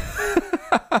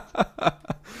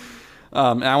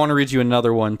 And I want to read you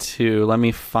another one, too. Let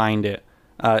me find it.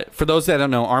 For those that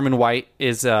don't know, Armand White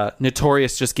is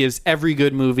notorious, just gives every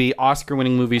good movie,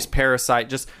 Oscar-winning movies, Parasite,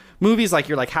 just movies like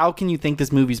you're like, how can you think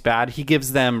this movie's bad? He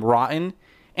gives them rotten,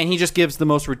 and he just gives the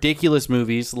most ridiculous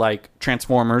movies like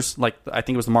Transformers, like I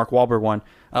think it was the Mark Wahlberg one,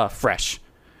 fresh.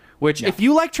 Which, if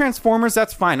you like Transformers,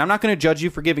 that's fine. I'm not going to judge you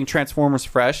for giving Transformers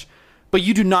fresh, but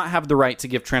you do not have the right to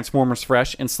give Transformers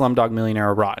fresh and Slumdog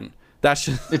Millionaire rotten. That's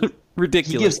just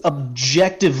ridiculous. He gives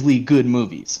objectively good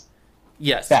movies.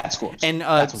 Yes. Bad scores. And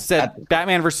said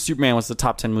Batman vs. Superman was the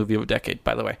top 10 movie of a decade,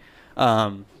 by the way.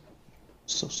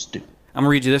 So stupid. I'm going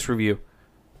to read you this review.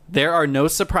 "There are no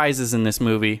surprises in this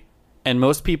movie, and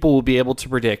most people will be able to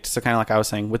predict," so kind of like I was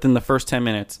saying, within the first 10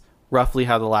 minutes, roughly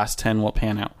how the last 10 will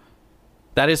pan out.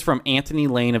 That is from Anthony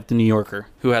Lane of The New Yorker,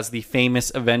 who has the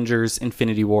famous Avengers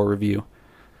Infinity War review,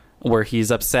 where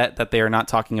he's upset that they are not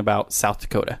talking about South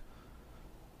Dakota.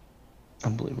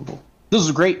 Unbelievable. This is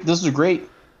a great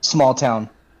small town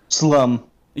slum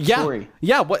story.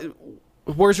 Yeah,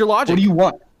 where's your logic?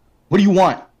 What do you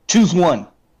want? Choose one.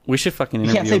 We should fucking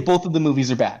interview You can't say him. both of the movies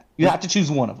are bad. You have to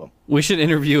choose one of them. We should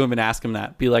interview him and ask him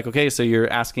that. Be like, okay, so you're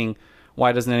asking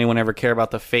why doesn't anyone ever care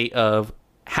about the fate of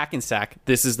Hackensack?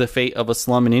 This is the fate of a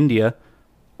slum in India.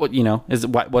 What's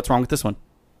wrong with this one?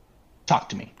 Talk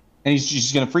to me. And he's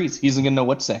just going to freeze. He isn't going to know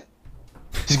what to say.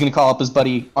 He's going to call up his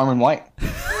buddy Armand White.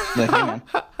 Like, hey, man.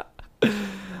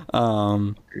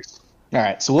 All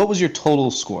right. So what was your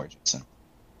total score, Jason?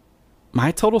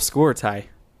 My total score, Ty,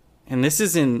 and this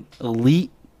is an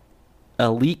elite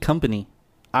company.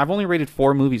 I've only rated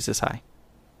 4 movies this high.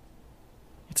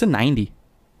 It's a 90.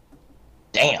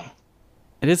 Damn.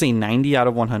 It is a 90 out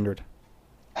of 100.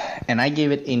 And I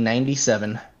gave it a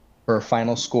 97 for a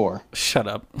final score. Shut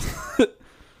up.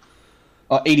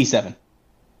 87.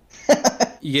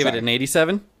 You gave it an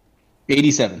 87?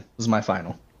 87 was my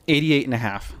final. 88 and a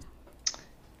half.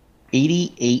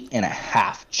 88 and a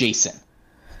half, Jason.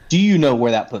 Do you know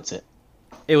where that puts it?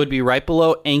 It would be right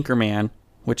below Anchorman,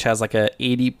 which has like a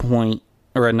 80 point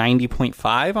or a 90.5,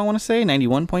 I want to say,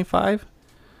 91.5.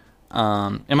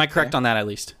 Am I correct on that at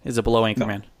least? Is it below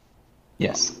Anchorman? No.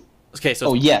 Yes. Okay,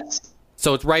 so yes.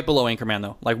 So it's right below Anchorman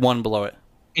though, like one below it.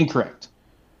 Incorrect.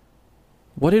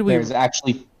 What did we There's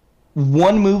actually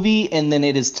one movie and then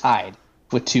it is tied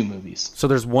with 2 movies. So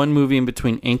there's one movie in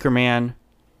between Anchorman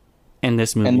and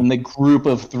this movie. And then the group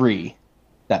of 3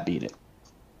 that beat it.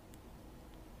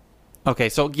 Okay,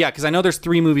 so yeah, because I know there's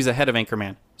 3 movies ahead of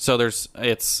Anchorman. So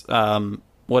what's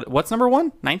number 1?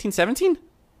 1917?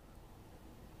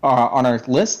 On our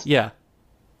list? Yeah.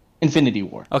 Infinity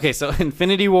War. Okay, so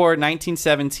Infinity War,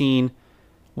 1917.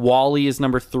 WALL-E is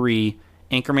number 3.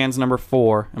 Anchorman's number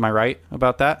 4. Am I right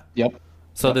about that? Yep.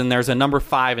 So then there's a number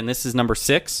 5, and this is number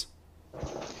 6?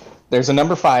 There's a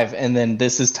number 5, and then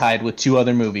this is tied with 2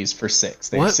 other movies for 6.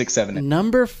 There's 6, 7, 8.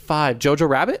 Number 5, Jojo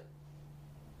Rabbit?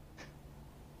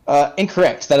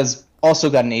 Incorrect. That has also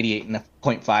got an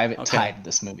 88.5. It tied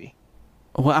this movie.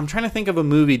 Well, I'm trying to think of a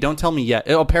movie. Don't tell me yet.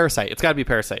 Oh, Parasite. It's got to be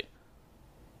Parasite.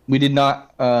 We did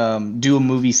not do a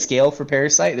movie scale for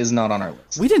Parasite. It is not on our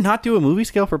list. We did not do a movie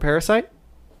scale for Parasite?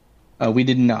 We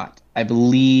did not. I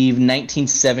believe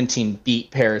 1917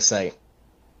 beat Parasite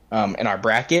in our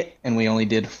bracket, and we only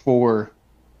did 4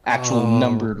 actual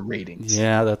numbered ratings.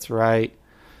 Yeah, that's right.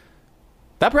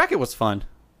 That bracket was fun.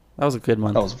 That was a good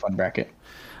one. That was a fun bracket.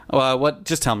 What?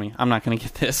 Just tell me. I'm not going to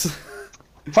get this.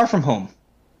 Far From Home.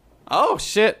 Oh,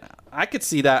 shit. I could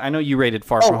see that. I know you rated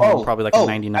Far From Home probably like a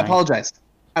 99. I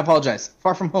apologize.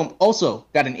 Far From Home also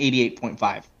got an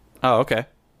 88.5. Oh, okay.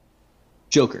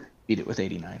 Joker beat it with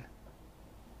 89.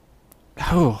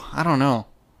 Oh, I don't know.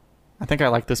 I think I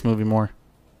like this movie more.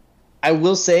 I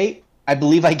will say, I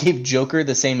believe I gave Joker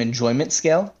the same enjoyment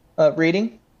scale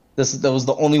rating. That was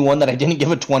the only one that I didn't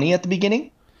give a 20 at the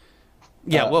beginning.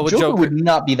 Yeah, what would Joker would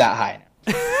not be that high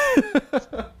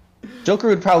now. Joker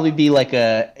would probably be like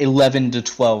a 11 to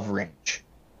 12 range.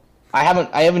 I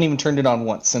haven't even turned it on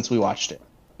once since we watched it.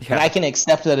 Yeah. And I can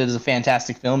accept that it is a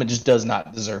fantastic film. It just does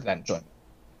not deserve that enjoyment.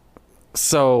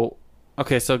 So,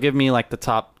 okay, so give me the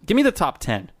top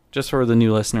 10, just for the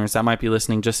new listeners that might be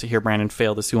listening just to hear Brandon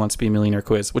fail this Who Wants to Be a Millionaire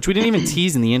quiz, which we didn't even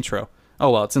tease in the intro. Oh,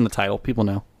 well, it's in the title. People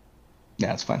know.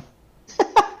 Yeah, it's fine.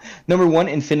 Number 1,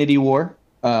 Infinity War.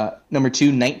 Number 2,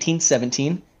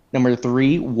 1917. Number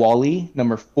 3, WALL-E.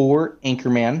 Number 4,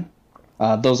 Anchorman.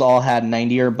 Those all had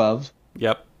 90 or above.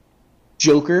 Yep.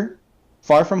 Joker,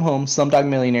 Far From Home, Slumdog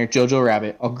Millionaire, Jojo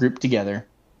Rabbit, all grouped together.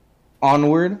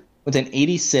 Onward with an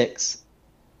 86.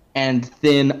 And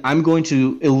then I'm going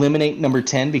to eliminate number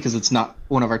 10 because it's not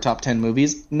one of our top 10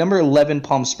 movies. Number 11,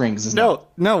 Palm Springs. Is No,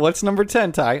 what's number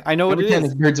 10, Ty? I know number what it 10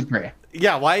 is Birds of Prey.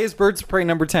 Yeah, why is Birds of Prey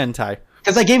number 10, Ty?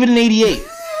 Because I gave it an 88.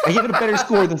 I gave it a better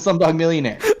score than Slumdog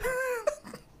Millionaire.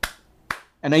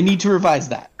 And I need to revise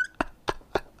that.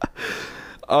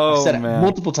 Oh, I've said man. it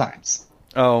multiple times.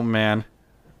 Oh, man.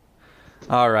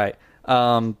 All right.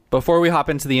 Before we hop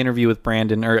into the interview with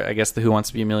Brandon, or I guess the Who Wants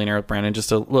to Be a Millionaire with Brandon,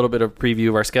 just a little bit of preview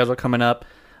of our schedule coming up.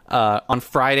 On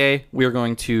Friday, we are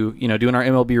going to, doing our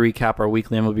MLB recap, our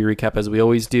weekly MLB recap as we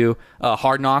always do.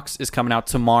 Hard Knocks is coming out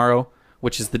tomorrow,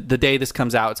 which is the day this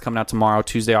comes out. It's coming out tomorrow,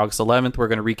 Tuesday, August 11th. We're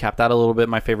going to recap that a little bit.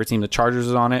 My favorite team, the Chargers,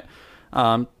 is on it.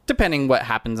 Depending what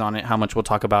happens on it, how much we'll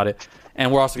talk about it.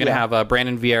 And we're also going to have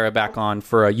Brandon Vieira back on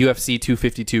for a UFC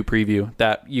 252 preview.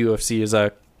 That UFC is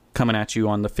coming at you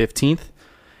on the 15th.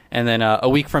 And then a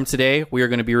week from today, we are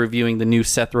going to be reviewing the new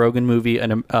Seth Rogen movie,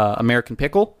 American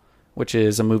Pickle, which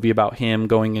is a movie about him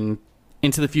going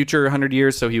into the future 100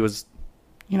 years. So he was,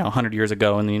 100 years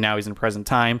ago, and now he's in present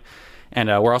time. And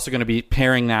we're also going to be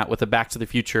pairing that with a Back to the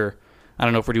Future. I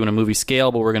don't know if we're doing a movie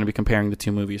scale, but we're going to be comparing the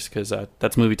two movies because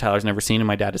that's a movie Tyler's never seen, and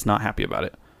my dad is not happy about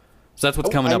it. So that's what's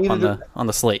coming up on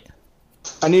the slate.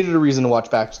 I needed a reason to watch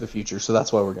Back to the Future, so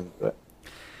that's why we're going to do it.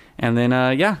 And then,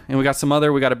 and we got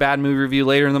a bad movie review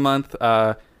later in the month.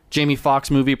 Jamie Foxx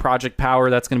movie, Project Power,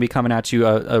 that's going to be coming at you,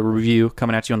 a review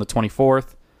coming at you on the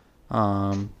 24th.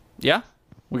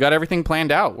 We got everything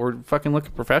planned out. We're fucking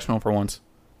looking professional for once.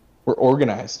 We're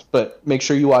organized, but make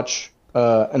sure you watch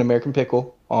An American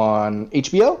Pickle on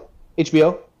HBO.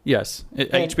 HBO? Yes,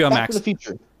 HBO Back Max. To the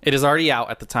Future. It is already out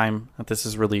at the time that this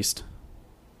is released.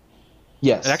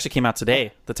 Yes. It actually came out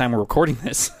today, the time we're recording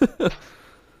this.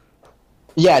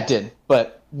 Yeah, it did,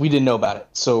 but we didn't know about it,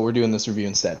 so we're doing this review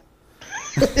instead.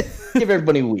 Give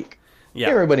everybody a week. Yeah.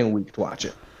 Give everybody a week to watch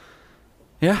it.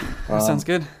 Yeah, that sounds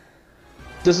good.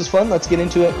 This is fun. Let's get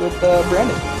into it with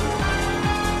Brandon.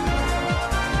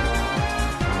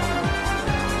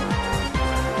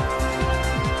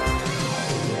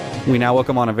 We now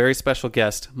welcome on a very special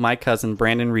guest, my cousin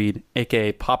Brandon Reed,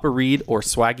 aka Papa Reed or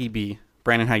Swaggy B.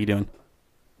 Brandon, how you doing?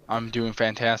 I'm doing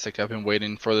fantastic. I've been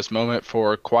waiting for this moment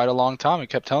for quite a long time. I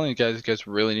kept telling you guys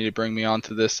really need to bring me on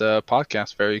to this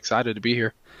podcast. Very excited to be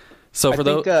here. So for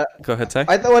those, go ahead, Ty.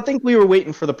 I think we were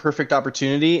waiting for the perfect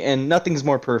opportunity, and nothing's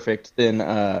more perfect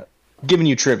than giving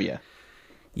you trivia.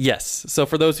 Yes. So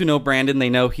for those who know Brandon, they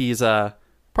know he's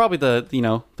probably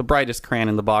the brightest crayon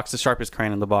in the box, the sharpest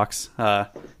crayon in the box.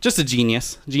 Just a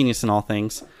genius in all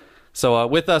things. So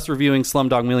with us reviewing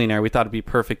Slumdog Millionaire, we thought it'd be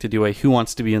perfect to do a Who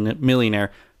Wants to Be a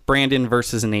Millionaire, Brandon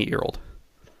versus an 8-year-old.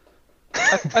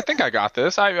 I think I got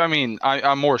this. I mean,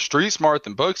 I'm more street smart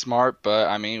than book smart, but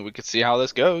I mean, we could see how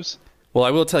this goes. Well,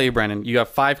 I will tell you, Brandon, you have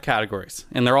 5 categories,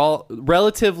 and they're all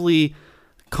relatively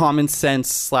common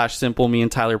sense / simple. Me and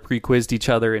Tyler pre-quizzed each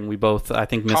other, and we both, I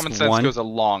think, missed one. Common sense goes a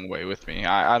long way with me.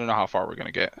 I don't know how far we're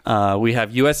going to get. We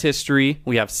have U.S. history,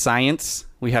 we have science,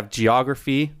 we have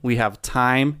geography, we have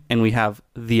time, and we have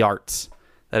the arts.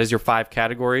 That is your 5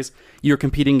 categories. You're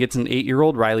competing against an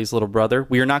 8-year-old, Riley's little brother.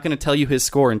 We are not going to tell you his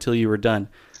score until you are done.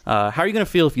 How are you going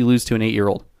to feel if you lose to an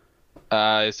 8-year-old?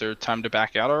 Is there time to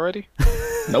back out already?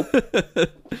 Nope.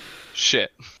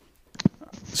 Shit.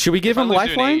 Should we give him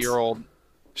lifelines?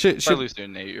 If I lose to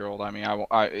an 8-year-old, I mean,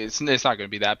 it's not going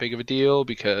to be that big of a deal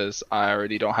because I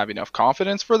already don't have enough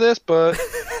confidence for this, but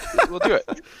we'll do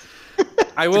it.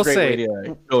 I will say, way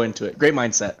to go into it. Great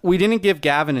mindset. We didn't give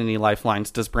Gavin any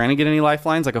lifelines. Does Brandon get any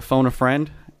lifelines, like a phone a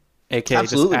friend? AKA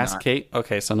Absolutely just ask not. Kate?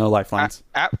 Okay, so no lifelines.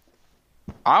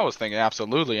 I was thinking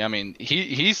absolutely. I mean,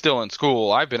 he's still in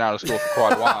school. I've been out of school for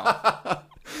quite a while.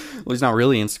 Well, he's not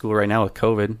really in school right now with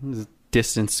COVID. He's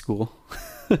distance school.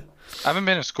 I haven't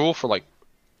been in school for like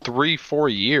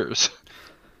 3-4 years.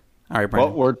 All right,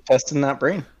 Brandon. Well, we're testing that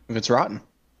brain if it's rotten.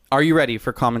 Are you ready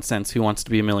for Common Sense? Who wants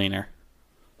to be a millionaire?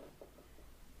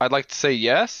 I'd like to say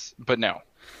yes, but no.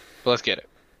 But let's get it.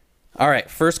 All right,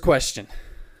 first question.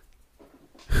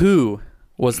 Who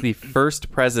was the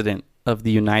first president of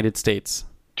the United States?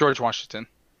 George Washington.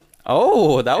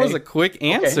 Oh, that was a quick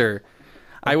answer.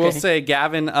 I will Okay. say,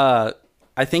 Gavin,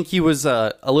 I think he was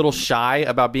a little shy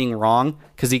about being wrong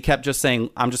because he kept just saying,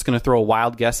 I'm just going to throw a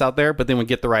wild guess out there, but then would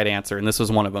get the right answer, and this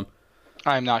was one of them.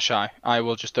 I'm not shy. I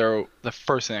will just throw the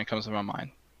first thing that comes to my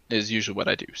mind is usually what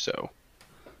I do. So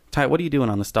Ty, what are you doing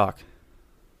on this dock?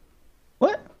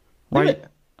 What? Why? Leave it.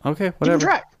 Okay, Keep whatever.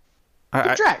 track.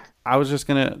 Keep track. I was just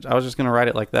gonna write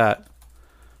it like that.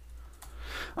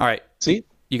 All right, See?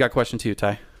 you got question 2,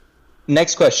 Ty.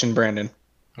 Next question, Brandon.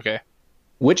 okay.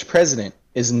 Which president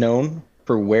is known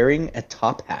for wearing a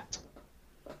top hat?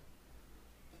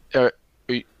 Do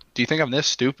you think I'm this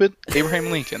stupid?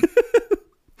 Abraham Lincoln.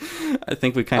 I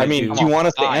think we kind I of mean, do. do you want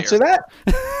us to fire. answer that?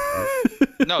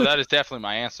 No, that is definitely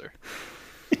my answer.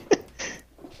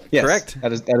 Yes, Correct.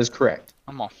 That is correct.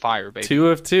 I'm on fire, baby. 2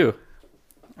 of 2.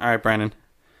 All right, Brandon.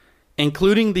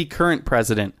 Including the current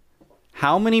president,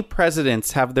 how many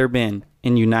presidents have there been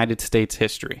in United States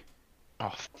history?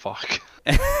 Oh, fuck.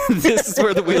 This is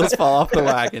where the wheels fall off the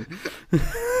wagon.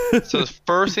 So the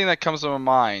first thing that comes to my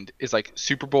mind is like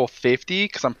Super Bowl 50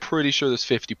 because I'm pretty sure there's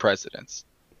 50 presidents.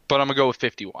 But I'm going to go with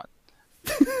 51.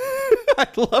 I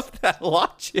love that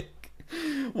logic.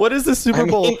 What does the Super I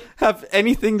mean- Bowl have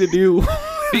anything to do with how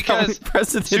many Because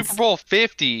presidents? Super Bowl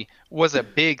 50 was a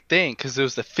big thing because it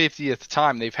was the 50th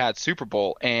time they've had Super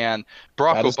Bowl, and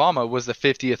Barack That is- Obama was the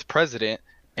 50th president,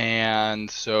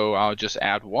 and so I'll just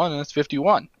add 1, and it's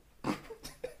 51.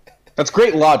 That's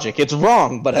great logic. It's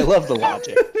wrong, but I love the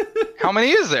logic. How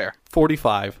many is there?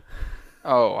 45.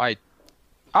 Oh, I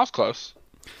was close.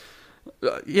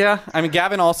 Yeah, I mean,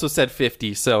 Gavin also said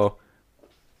 50, so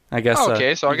I guess.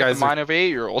 Okay, so I you got the guys mind of an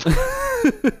 8-year-old.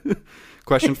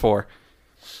 Question 4.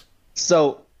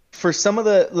 So for some of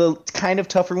the kind of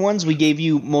tougher ones, we gave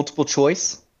you multiple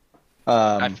choice.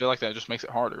 I feel like that just makes it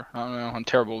harder. I don't know. I'm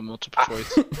terrible with multiple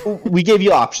choice. We gave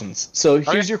you options. So here's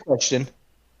Okay. your question.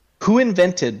 Who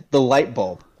invented the light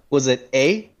bulb? Was it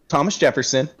A, Thomas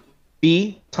Jefferson,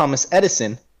 B, Thomas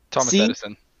Edison, Thomas C,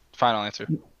 Edison. Final answer.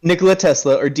 Nikola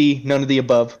Tesla, or D, none of the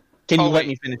above? Can you Oh, let wait.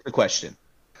 me finish the question?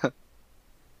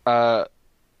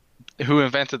 Who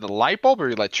invented the light bulb or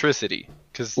electricity?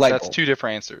 Because Light that's bulb. 2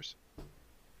 different answers.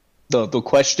 The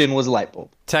question was light bulb.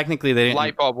 Technically, they didn't.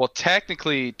 Light bulb. Well,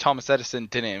 technically, Thomas Edison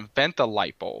didn't invent the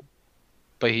light bulb,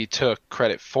 but he took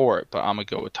credit for it. But I'm gonna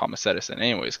go with Thomas Edison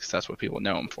anyways, because that's what people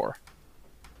know him for.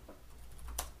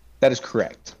 That is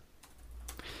correct.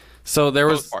 So there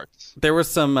Both was parts. there was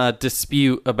some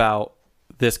dispute about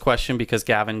this question because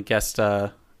Gavin guessed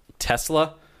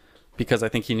Tesla because I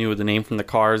think he knew the name from the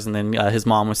cars, and then his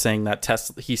mom was saying that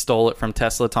he stole it from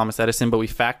Tesla, Thomas Edison. But we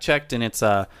fact checked, and it's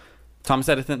Thomas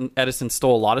Edison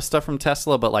stole a lot of stuff from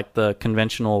Tesla, but like the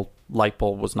conventional light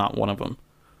bulb was not one of them.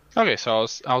 Okay, so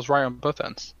I was right on both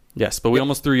ends. Yes, but we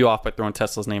almost threw you off by throwing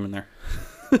Tesla's name in there.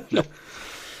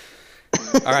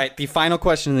 All right, the final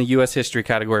question in the U.S. history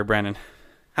category, Brandon.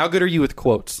 How good are you with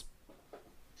quotes?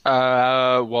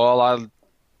 Well,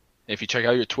 if you check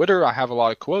out your Twitter, I have a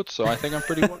lot of quotes, so I think I'm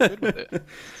pretty good with it.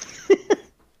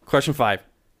 Question 5.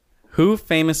 Who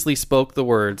famously spoke the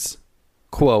words,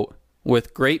 quote,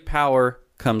 "With great power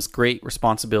comes great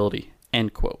responsibility,"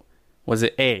 end quote? Was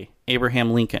it A,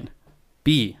 Abraham Lincoln,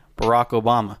 B, Barack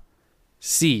Obama,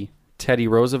 C, Teddy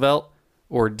Roosevelt,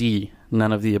 or D,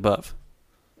 none of the above?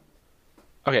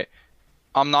 Okay,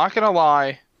 I'm not gonna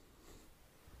lie.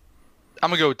 I'm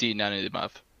gonna go with D, none of the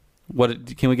above.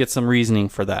 Can we get some reasoning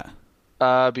for that?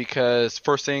 Because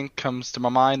first thing comes to my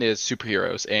mind is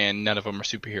superheroes, and none of them are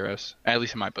superheroes, at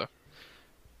least in my book.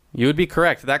 You would be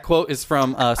correct. That quote is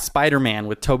from Spider-Man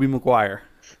with Tobey Maguire.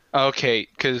 Okay,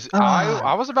 because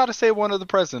I was about to say one of the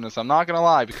presidents. I'm not gonna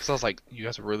lie, because I was like, you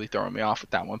guys are really throwing me off with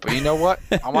that one. But you know what?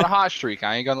 I'm on a hot streak.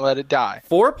 I ain't gonna let it die.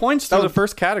 4 points to the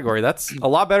first category. That's a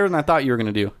lot better than I thought you were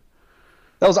gonna do.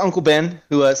 That was Uncle Ben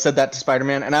who said that to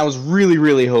Spider-Man, and I was really,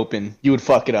 really hoping you would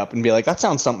fuck it up and be like, that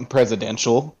sounds something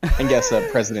presidential, and guess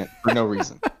president for no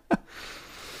reason.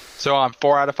 So I'm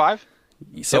 4 out of 5?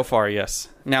 So far, yes.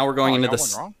 Now we're going into I got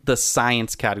one wrong. the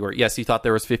science category. Yes, you thought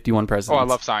there was 51 presidents. Oh, I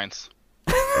love science.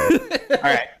 All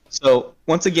right. So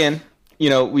once again,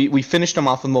 we finished them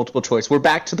off with multiple choice. We're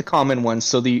back to the common ones,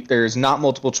 so there's not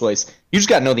multiple choice. You just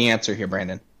got to know the answer here,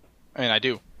 Brandon. I mean, I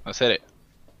do. I said it.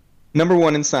 Number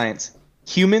 1 in science.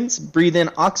 Humans breathe in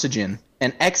oxygen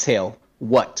and exhale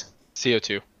what?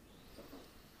 CO2.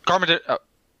 Carbon.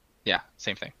 Yeah,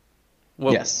 same thing.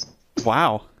 Well, yes.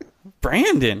 Wow.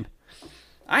 Brandon,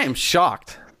 I am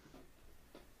shocked.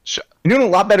 You're doing a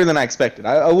lot better than I expected.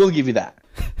 I will give you that.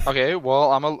 Okay,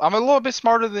 well, I'm a little bit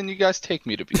smarter than you guys take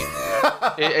me to be.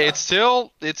 It's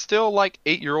still like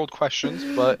 8-year-old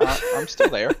questions, but I'm still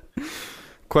there.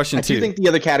 Question 2. I do think the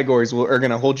other categories are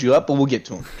going to hold you up, but we'll get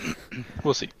to them.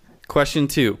 We'll see. Question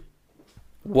 2.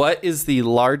 What is the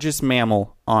largest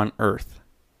mammal on Earth?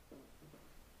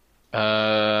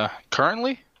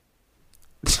 Currently?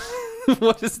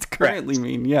 What does currently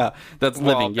mean? Yeah, that's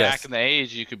living, yes. Back in the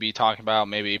age, you could be talking about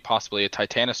maybe possibly a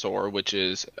titanosaur, which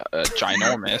is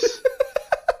ginormous.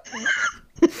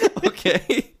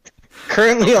 Okay.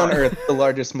 Currently on Earth, the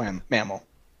largest mammal.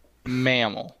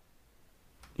 Mammal.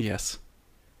 Yes.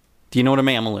 Do you know what a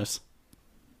mammal is?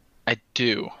 I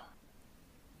do.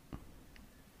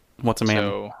 What's a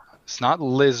mammal? So, it's not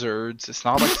lizards. It's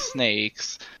not like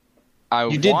snakes.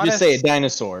 You did just say a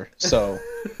dinosaur, so...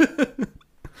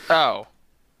 Oh.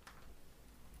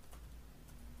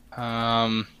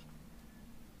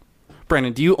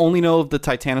 Brandon, do you only know of the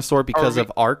Titanosaur because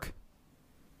of Ark?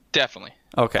 Definitely.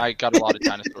 Okay. I got a lot of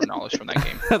dinosaur knowledge from that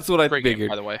game. That's what I Great figured. game,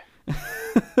 by the way.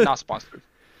 Not sponsored.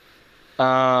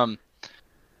 Are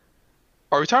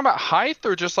we talking about height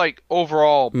or just like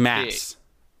overall Mass.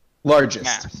 Largest.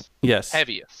 Mass? Yes.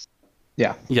 Heaviest.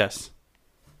 Yeah. Yes.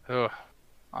 Ugh.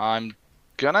 I'm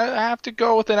gonna have to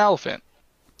go with an elephant.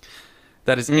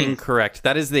 That is incorrect.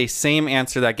 That is the same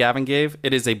answer that Gavin gave.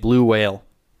 It is a blue whale.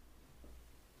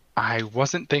 I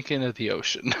wasn't thinking of the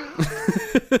ocean.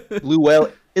 Blue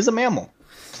whale is a mammal.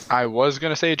 I was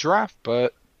going to say giraffe,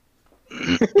 but...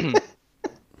 All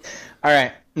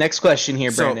right. Next question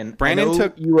here, Brandon. So, Brandon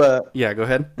took... Yeah, go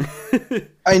ahead.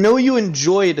 I know you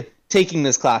enjoyed taking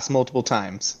this class multiple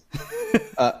times.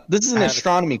 This is an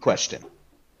astronomy question.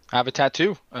 I have a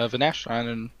tattoo of an astronaut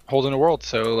and holding a world,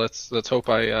 so let's hope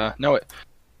I know it.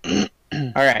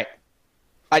 All right.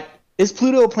 Is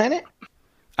Pluto a planet?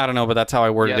 I don't know, but that's how I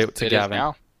worded it to Gavin.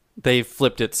 Now. They've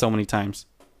flipped it so many times.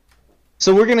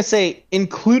 So we're going to say,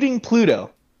 including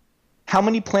Pluto, how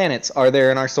many planets are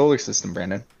there in our solar system,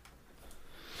 Brandon?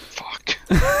 Fuck.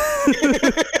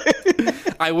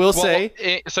 I will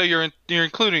say... So you're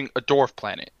including a dwarf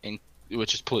planet,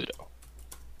 which is Pluto.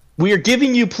 We are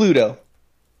giving you Pluto.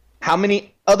 How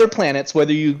many other planets,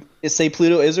 whether you say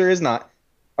Pluto is or is not,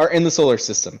 are in the solar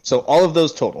system? So all of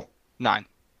those total. 9.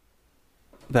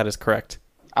 That is correct.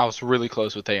 I was really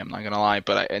close with A, I'm not going to lie,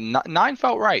 but 9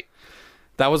 felt right.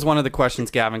 That was one of the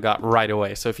questions Gavin got right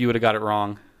away. So if you would have got it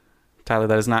wrong, Tyler,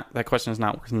 that question is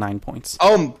not worth 9 points.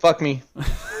 Oh, fuck me.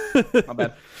 My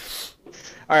bad.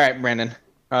 All right, Brandon.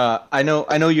 I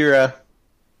know you're a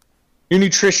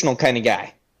nutritional kind of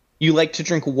guy. You like to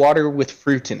drink water with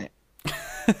fruit in it.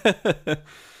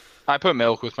 I put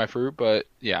milk with my fruit, but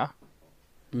yeah.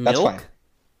 That's fine.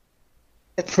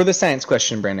 For the science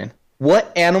question, Brandon,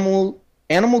 what animal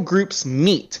group's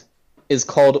meat is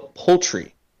called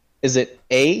poultry? Is it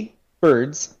A,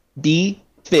 birds, B,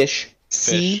 fish,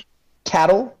 C,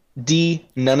 cattle, D,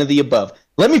 none of the above?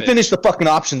 Let me finish the fucking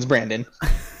options, Brandon.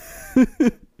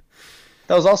 That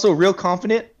was also real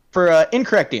confident for an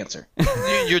incorrect answer.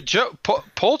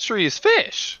 Poultry is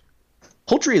fish.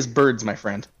 Poultry is birds, my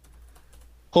friend.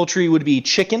 Poultry would be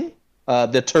chicken,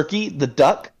 the turkey, the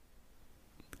duck.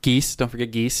 Geese. Don't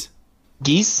forget geese.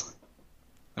 Geese.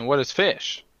 And what is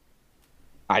fish?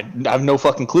 I have no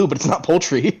fucking clue, but it's not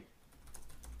poultry.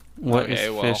 What is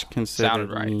fish considered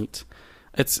meat?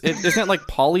 Isn't it like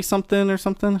poly something or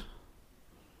something?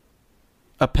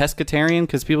 A pescatarian?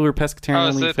 Because people who are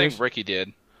pescatarian only eat fish. I think Ricky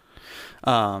did.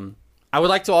 I would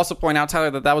like to also point out,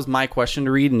 Tyler, that was my question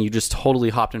to read, and you just totally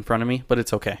hopped in front of me, but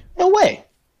it's okay. No way.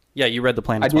 Yeah, you read the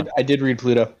planets. I did read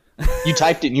Pluto. You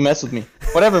typed it and you messed with me.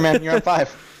 Whatever, man. You're on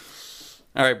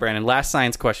 5. All right, Brandon. Last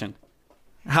science question.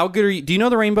 How good are you? Do you know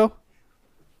the rainbow?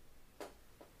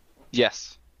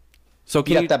 Yes. So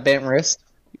you got that bent wrist?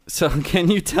 So can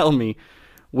you tell me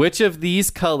which of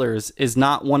these colors is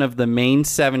not one of the main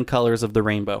 7 colors of the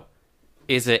rainbow?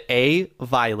 Is it A,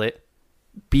 violet,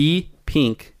 B,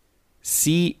 pink,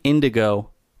 C, indigo,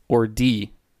 or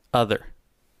D, other?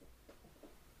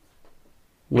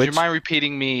 Would you mind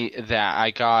repeating me that?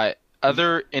 I got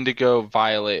other, indigo,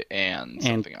 violet, and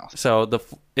something else. So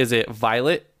is it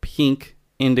violet, pink,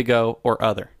 indigo, or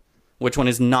other? Which one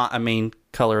is not a main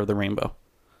color of the rainbow?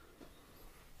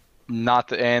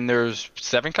 And there's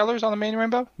 7 colors on the main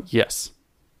rainbow? Yes.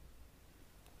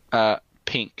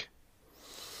 Pink.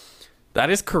 That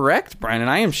is correct, Brandon.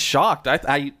 I am shocked.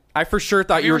 I for sure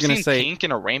thought you were going to say pink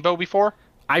in a rainbow before.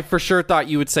 I for sure thought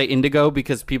you would say indigo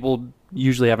because people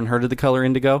usually haven't heard of the color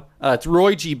indigo. It's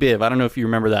Roy G. Biv. I don't know if you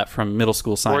remember that from middle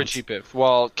school science. Roy G. Biv.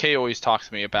 Well, Kay always talks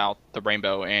to me about the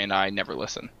rainbow, and I never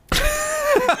listen.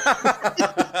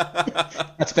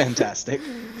 That's fantastic.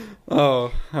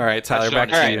 Oh, all right, Tyler, back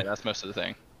to you. That's most of the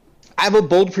thing. I have a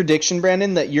bold prediction,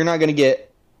 Brandon, that you're not going to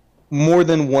get more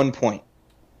than 1 point.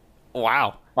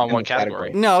 Wow. On one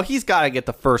category. No, he's got to get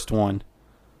the first one.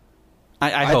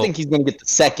 I hope. I think he's going to get the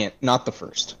second, not the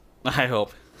first. I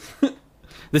hope.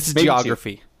 This is Maybe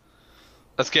geography. 2.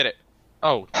 Let's get it.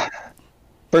 Oh.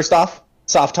 First off,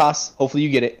 soft toss. Hopefully you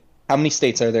get it. How many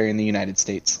states are there in the United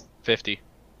States? 50.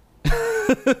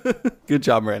 Good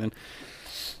job, Brandon.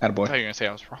 I thought you were going to say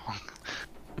I was wrong.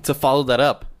 To follow that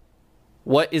up,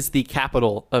 what is the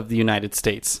capital of the United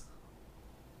States?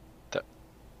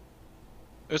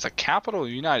 There's a capital of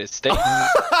the United States.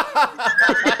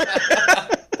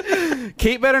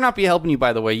 Kate better not be helping you,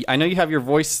 by the way. I know you have your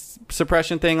voice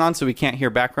suppression thing on, so we can't hear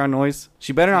background noise.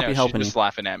 She better not be helping you. She's just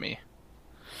laughing at me.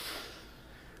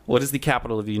 What is the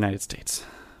capital of the United States?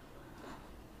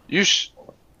 There's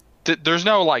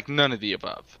no, none of the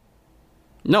above.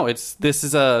 No, this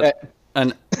is an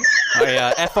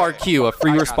FRQ, a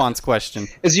free response question.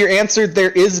 Is your answer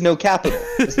there is no capital?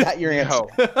 Is that your answer?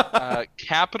 No.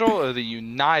 Capital of the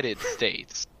United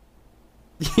States.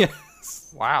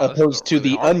 Yes. Wow. Opposed to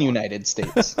the ununited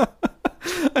states.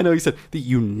 I know you said the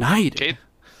United.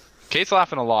 Kate's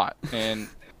laughing a lot, and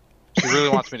she really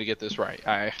wants me to get this right.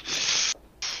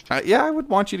 Yeah, I would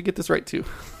want you to get this right, too.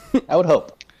 I would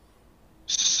hope.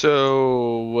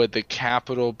 So, would the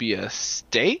capital be a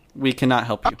state? We cannot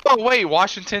help you. Oh, wait,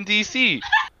 Washington, D.C.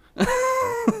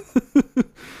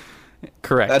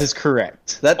 Correct. That is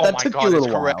correct. That took you a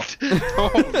little while.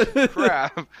 Holy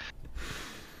crap.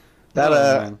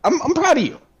 I'm proud of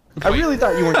you. I really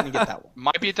thought you weren't going to get that one.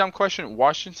 Might be a dumb question.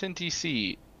 Washington,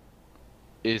 D.C.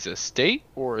 is a state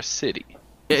or a city?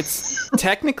 It's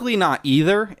technically not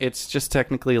either. It's just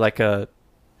technically like a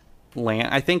land.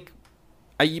 I think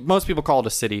most people call it a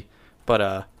city,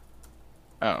 but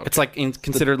it's like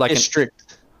considered like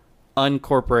district, an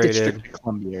uncorporated District of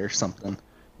Columbia or something.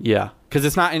 Yeah, because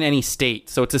it's not in any state,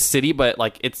 so it's a city, but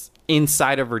like it's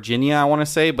inside of Virginia, I want to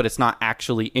say, but it's not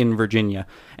actually in Virginia.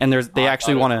 And they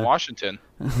actually want to Washington.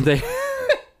 They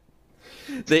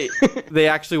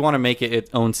actually want to make it its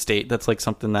own state. That's like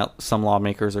something that some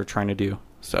lawmakers are trying to do.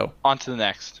 So on to the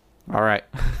next. All right.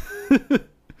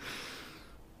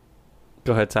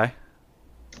 Go ahead, Ty.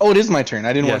 Oh, it is my turn.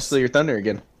 I didn't want to steal your thunder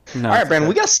again. No, all right, Brandon,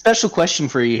 we got a special question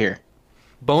for you here.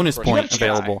 Bonus point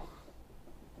available.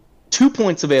 2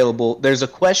 points available. There's a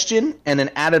question and an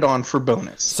added on for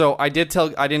bonus. So I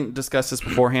didn't discuss this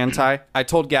beforehand, Ty. I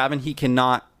told Gavin he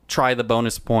cannot try the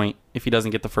bonus point if he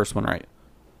doesn't get the first one right.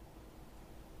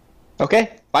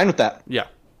 Okay, fine with that. Yeah.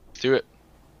 Let's do it.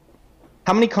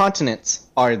 How many continents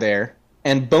are there?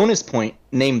 And bonus point,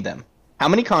 name them. How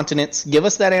many continents? Give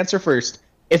us that answer first.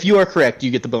 If you are correct,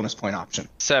 you get the bonus point option.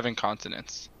 7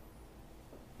 continents.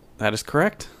 That is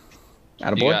correct.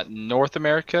 You got North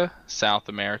America, South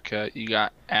America. You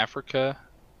got Africa.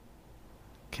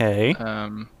 Okay.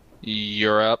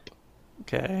 Europe.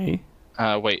 Okay.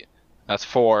 Wait, that's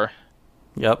 4.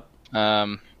 Yep.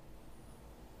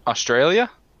 Australia.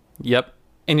 Yep.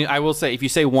 And I will say, if you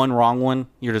say one wrong one,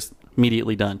 you're just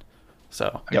immediately done.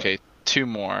 So. Okay, 2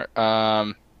 more.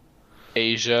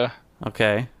 Asia.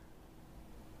 Okay.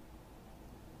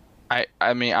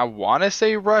 I mean, I want to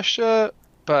say Russia,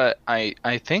 but I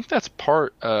think that's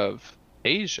part of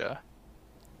Asia.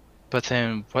 But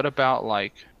then what about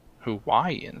like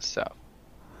Hawaii and stuff?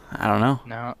 I don't know.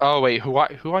 No. Oh wait,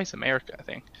 Hawaii's America, I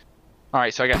think. All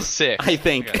right, so I got 6. I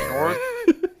think. I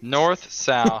got North,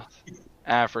 South,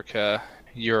 Africa,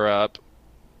 Europe.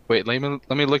 Wait, let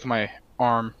me look at my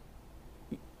arm.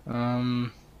 Yeah.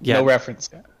 No reference.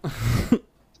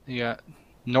 You got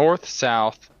North,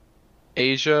 South,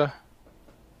 Asia,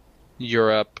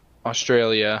 Europe,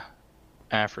 Australia,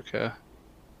 Africa.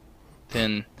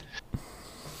 Then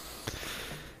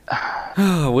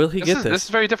Will he get This this? is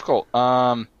very difficult.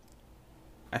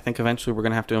 I think eventually we're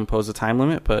gonna have to impose a time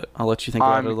limit, but I'll let you think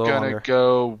about I'm it a little gonna longer.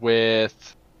 go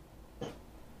with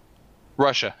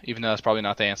Russia, even though that's probably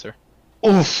not the answer.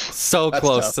 Oof. So That's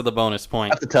close tough. to the bonus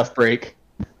point. That's a tough break.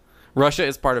 Russia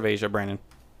is part of Asia, Brandon.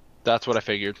 That's what I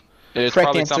figured. It's Correct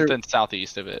probably answer. something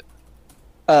southeast of it.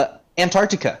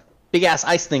 Antarctica. Big ass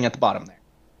ice thing at the bottom there.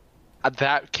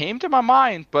 That came to my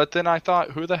mind, but then I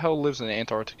thought, who the hell lives in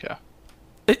Antarctica?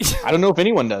 I don't know if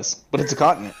anyone does, but it's a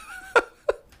continent.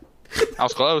 I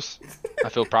was close. I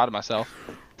feel proud of myself.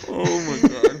 Oh my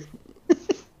god.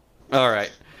 All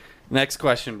right. Next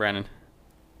question, Brandon.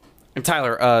 And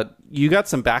Tyler, you got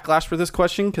some backlash for this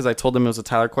question because I told him it was a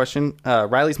Tyler question.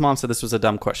 Riley's mom said this was a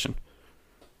dumb question.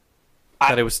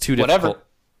 That it was too whatever. difficult.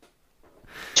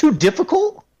 Too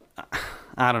difficult?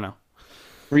 I don't know.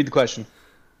 Read the question.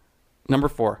 Number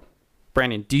 4.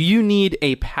 Brandon, do you need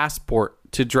a passport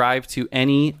to drive to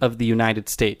any of the United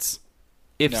States?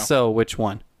 If No. so, which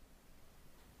one?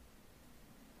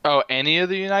 Oh, any of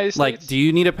the United States? Like, do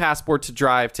you need a passport to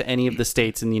drive to any of the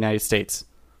states in the United States?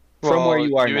 From where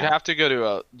you are you would now. have to go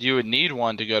to you would need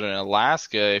one to go to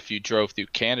Alaska if you drove through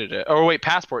Canada. Oh wait,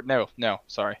 passport? No,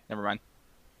 sorry, never mind.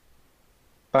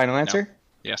 Final answer?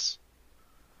 Yes.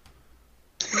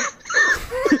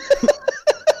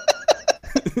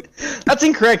 That's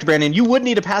incorrect, Brandon. You would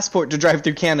need a passport to drive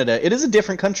through Canada. It is a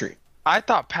different country. I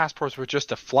thought passports were just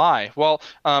to fly. Well,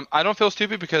 I don't feel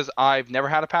stupid because I've never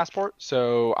had a passport,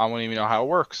 so I wouldn't even know how it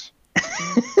works.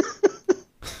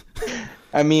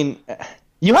 I mean,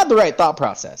 you had the right thought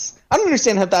process. I don't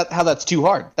understand how that's too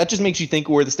hard. That just makes you think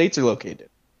where the states are located.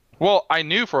 Well, I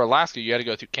knew for Alaska you had to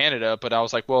go through Canada, but I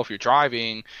was like, well, if you're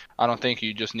driving, I don't think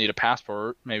you just need a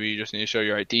passport. Maybe you just need to show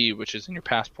your ID, which is in your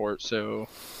passport. So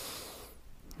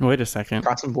Wait a second.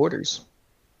 Crossing borders.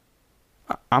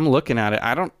 I'm looking at it.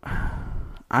 I don't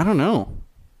know.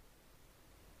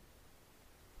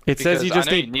 It says Because you I just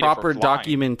know you need need it for proper flying.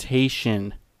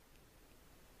 documentation.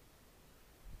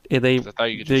 I thought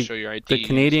you could just show your ID. The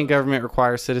Canadian so- government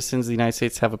requires citizens of the United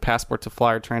States to have a passport to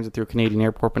fly or transit through a Canadian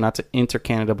airport, but not to enter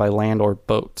Canada by land or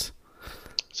boat.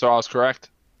 So I was correct.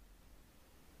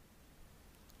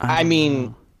 I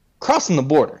mean, crossing the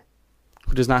border.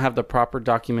 Who does not have the proper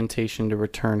documentation to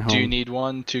return home. Do you need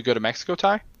one to go to Mexico,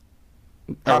 Ty?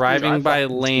 Arriving by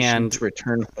Documentation land, to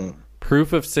return home.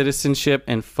 proof of citizenship,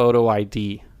 and photo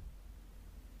ID.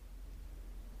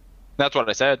 That's what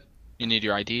I said. You need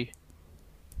your ID.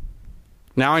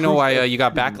 Now I know Proof why of you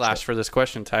got citizenship. backlash for this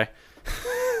question, Ty.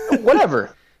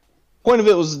 Whatever. Point of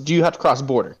it was, do you have to cross the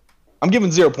border? I'm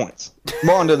giving 0 points.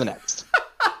 We're on to the next.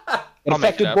 It I'll make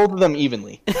affected it up. both of them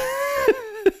evenly.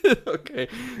 Okay,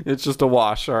 it's just a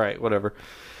wash. All right, whatever.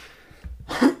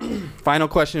 Final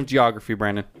question of geography,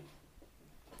 Brandon.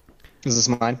 Is this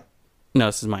mine? No,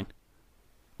 this is mine.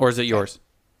 Or is it yours?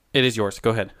 It is yours. Go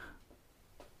ahead.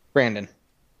 Brandon.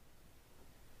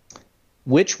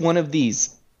 Which one of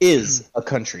these is a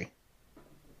country?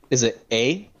 Is it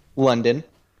A, London,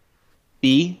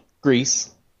 B,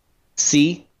 Greece,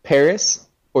 C, Paris,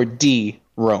 or D,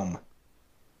 Rome?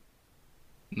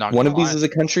 Not One gonna of these lie. is a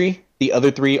country, the other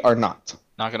three are not.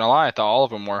 Not gonna lie, I thought all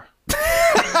of them were.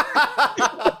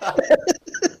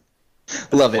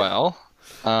 Love it. Well,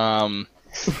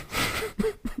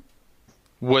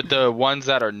 would the ones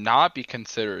that are not be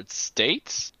considered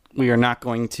states? We are not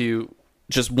going to.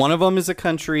 Just one of them is a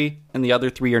country, and the other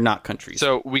 3 are not countries.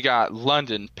 So we got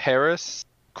London, Paris,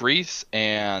 Greece,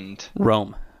 and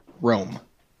Rome. Rome.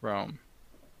 Rome.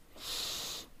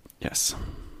 Yes.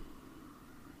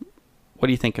 What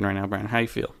are you thinking right now, Brian? How you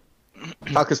feel?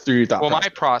 Talk us through your thought Well, my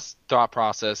process. thought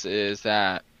process is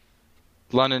that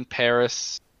London,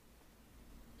 Paris,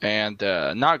 and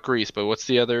not Greece, but what's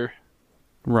the other?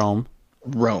 Rome.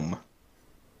 Rome.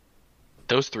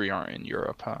 Those 3 aren't in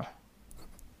Europe, huh?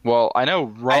 Well, I know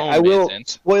Rome I will. isn't.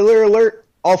 Spoiler alert: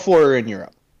 all 4 are in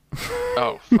Europe.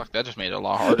 Oh, fuck, that just made it a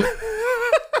lot harder.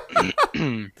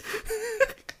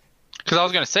 Because I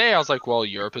was going to say, I was like, well,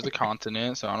 Europe is a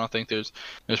continent, so I don't think there's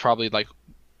probably like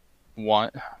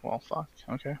one. Well, fuck.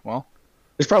 Okay, well.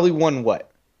 There's probably one what?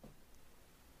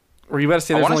 Or you better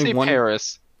say I there's want to only say one.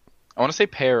 Paris. I want to say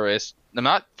Paris. I'm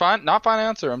not final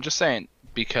answer. I'm just saying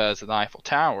because of the Eiffel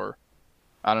Tower.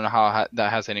 I don't know how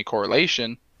that has any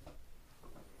correlation.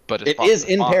 But it's It is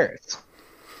in possible. Paris.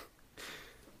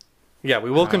 Yeah,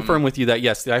 we will confirm with you that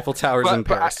yes, the Eiffel Tower is in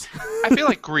Paris. I feel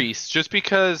like Greece, just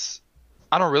because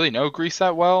I don't really know Greece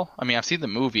that well. I mean, I've seen the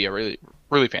movie, a really,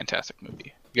 really fantastic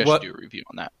movie. You guys What- should do a review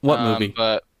on that. what movie?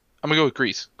 But I'm gonna go with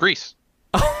Greece. Greece.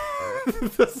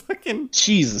 The fucking.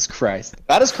 Jesus Christ.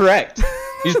 That is correct.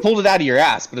 You just pulled it out of your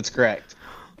ass, but it's correct.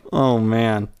 Oh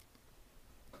man.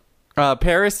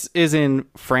 Paris is in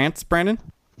France, Brandon.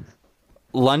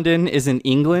 London is in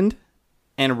England.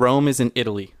 And Rome is in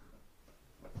Italy.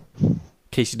 In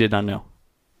case you did not know.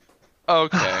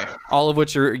 Okay. All of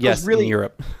which are, yes, in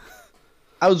Europe.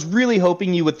 I was really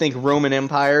hoping you would think Roman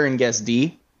Empire and guess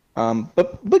D.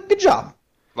 But good job.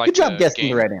 Good job guessing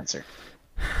the right answer.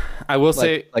 I will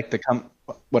say...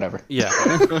 whatever. Yeah.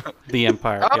 The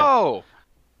Empire. Oh! Yeah.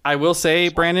 I will say,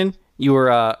 Brandon, you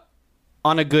were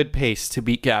on a good pace to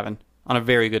beat Gavin. On a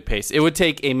very good pace. It would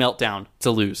take a meltdown to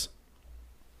lose.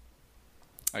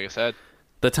 Like I said.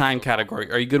 The time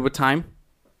category. Are you good with time?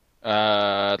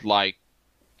 It's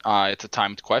a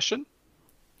timed question?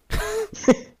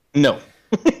 No.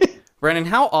 Brandon,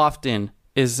 how often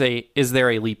is there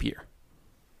a leap year?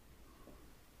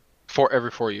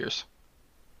 Every 4 years.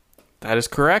 That is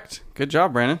correct. Good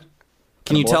job, Brandon.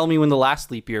 Can you tell me when the last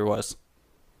leap year was?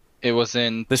 It was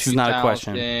in... This is not a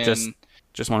question.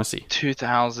 Just want to see.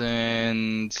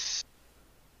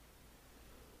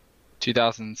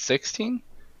 2016?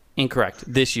 Incorrect.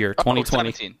 This year,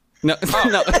 2020. 17. No,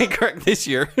 no, incorrect. This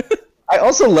year. I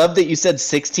also love that you said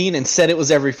 16 and said it was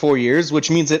every 4 years,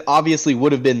 which means it obviously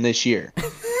would have been this year.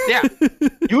 Yeah.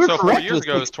 You were so correct 4 years with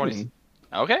ago it was 16.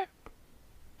 20. Okay.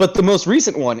 But the most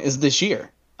recent one is this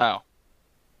year. Oh.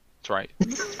 That's right.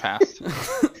 It's past.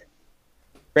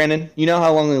 Brandon, you know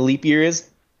how long a leap year is?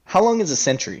 How long is a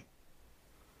century?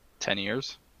 10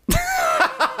 years.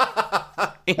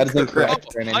 That is incorrect,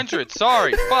 Brandon. 100.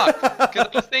 Sorry. Fuck. Because I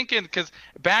was thinking, because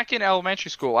back in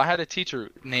elementary school, I had a teacher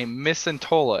named Miss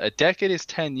Santola. A decade is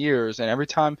 10 years, and every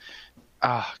time,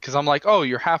 because I'm like, oh,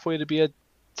 you're halfway to be a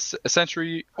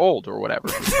century old or whatever.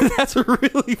 That's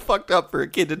really fucked up for a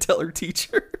kid to tell her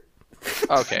teacher.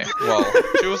 Okay, well,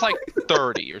 she was like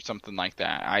 30 or something like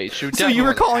that. So you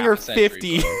were calling her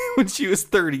 50 when she was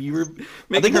 30. You were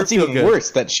making I think her that's feel even good.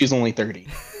 worse that she's only 30.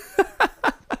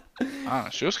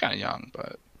 She was kind of young,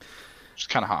 but she's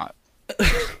kind of hot.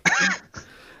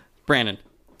 Brandon,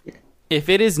 if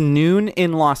it is noon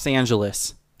in Los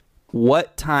Angeles,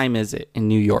 what time is it in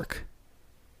New York?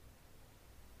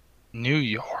 New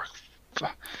York.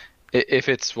 If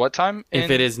it's what time? If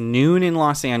it is noon in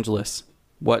Los Angeles,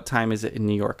 what time is it in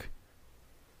New York?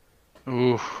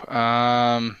 Ooh,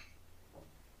 I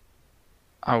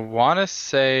want to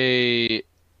say...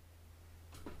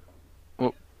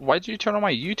 Well, why did you turn on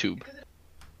my YouTube?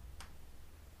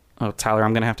 Oh, Tyler,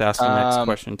 I'm going to have to ask the next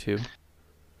question, too.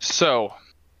 So,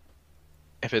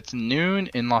 if it's noon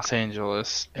in Los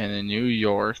Angeles and in New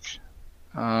York,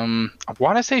 I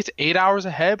want to say it's 8 hours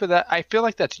ahead, but I feel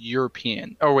like that's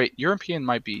European. Oh, wait, European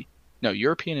might be... No,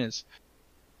 European is...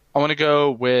 I want to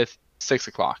go with 6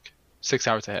 o'clock. 6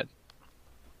 hours ahead.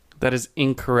 That is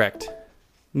incorrect.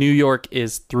 New York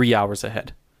is 3 hours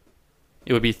ahead.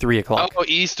 It would be 3 o'clock. Oh,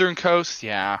 Eastern Coast?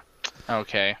 Yeah.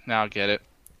 Okay, now I get it.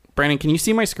 Brandon, can you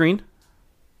see my screen?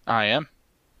 I am.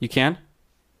 You can?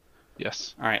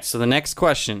 Yes. All right, so the next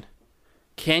question.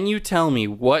 Can you tell me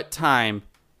what time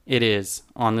it is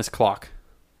on this clock?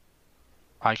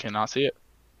 I cannot see it.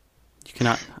 You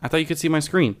cannot? I thought you could see my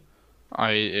screen.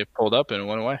 It pulled up and it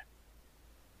went away.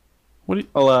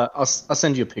 I'll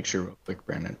send you a picture real quick,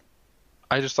 Brandon.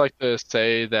 I just like to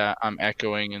say that I'm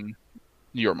echoing in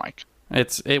your mic.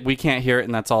 We can't hear it,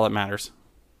 and that's all that matters.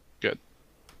 Good.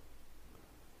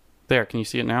 There, can you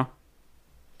see it now?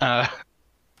 I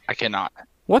cannot.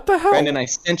 What the hell? Brandon, I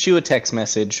sent you a text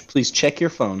message. Please check your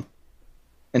phone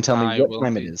and tell me what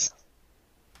time it is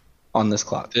on this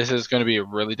clock. This is going to be a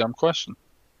really dumb question.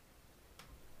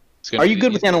 Are you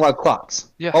good with analog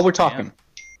clocks? Yes. While we're talking.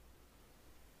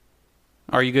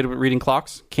 Are you good with reading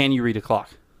clocks? Can you read a clock?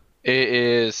 It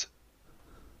is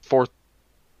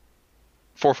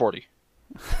 4:40.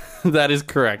 That is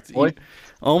correct. You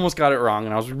almost got it wrong,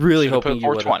 and I was really hoping you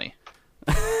would. 4:20.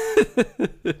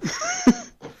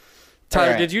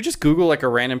 Tyler, right. Did you just Google like a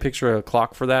random picture of a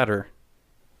clock for that, or?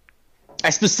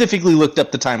 I specifically looked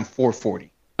up the time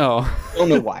 4:40. Oh. I don't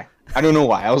know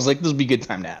why. I was like, this would be a good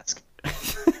time to ask.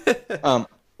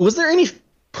 Was there any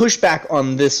pushback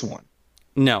on this one?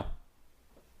 No.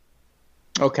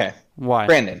 Okay. Why?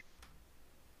 Brandon,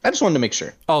 I just wanted to make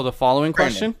sure. Oh, the following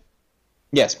Brandon. question?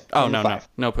 Yes. Oh, number 5.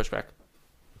 no pushback.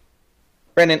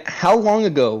 Brandon, how long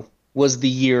ago was the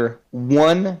year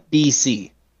 1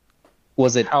 BC?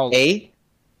 Was it A?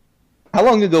 How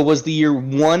long ago was the year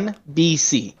 1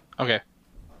 BC? Okay.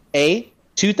 A,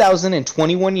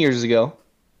 2,021 years ago.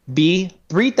 B,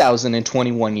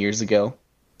 3,021 years ago.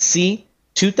 C,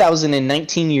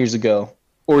 2,019 years ago.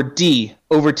 Or D,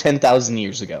 over 10,000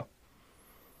 years ago.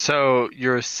 So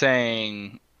you're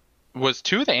saying, was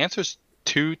two of the answers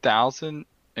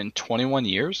 2,021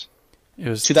 years? It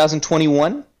was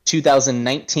 2021,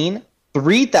 2019,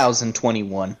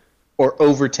 3021, or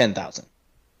over 10,000?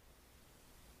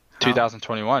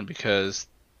 2021, because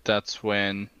that's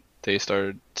when they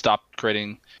stopped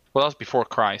creating. Well, that was before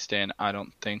Christ, and I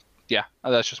don't think. Yeah,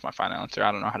 that's just my final answer.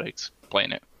 I don't know how to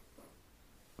explain it.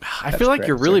 I feel like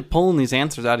you're really pulling these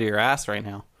answers out of your ass right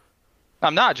now.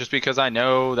 I'm not, just because I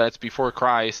know that's before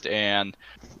Christ, and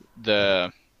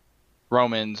the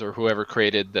Romans or whoever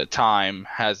created the time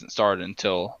hasn't started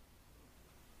until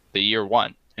the year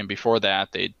 1, and before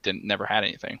that they never had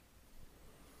anything.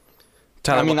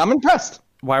 Tyler, I mean, I'm impressed.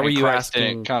 why were And you Christ asking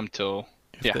didn't come till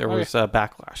if there was a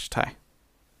backlash, Ty?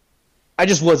 I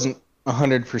just wasn't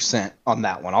 100% on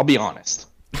that one. I'll be honest.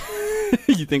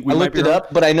 You think we I might looked be it wrong?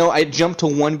 up, but I know I jumped to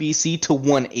 1 BC to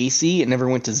 1 AC. It never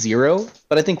went to 0,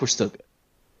 but I think we're still good.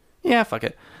 Yeah, fuck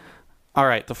it. All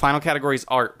right, the final category is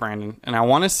art, Brandon. And I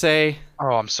want to say, Oh,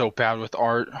 I'm so bad with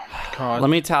art. God. let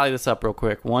me tally this up real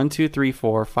quick. 1, 2, 3,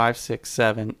 4, 5, 6,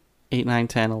 7, 8, 9,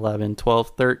 10, 11,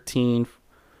 12, 13.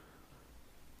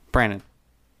 Brandon,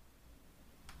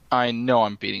 I know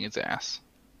I'm beating his ass.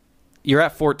 you're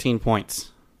at 14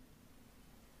 points.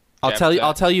 I'll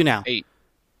Gavin's tell at you now. 8.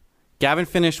 Gavin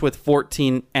finished with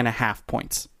 14 and a half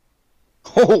points.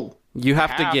 Oh, You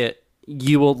have to Half.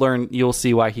 you'll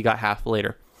see why he got half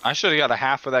later. I should have got a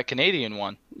half of that Canadian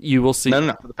one You will see.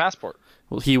 no. for the passport.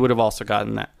 Well, he would have also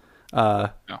gotten that. No.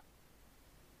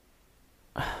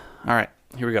 All right,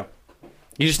 here we go.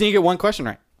 You just need to get one question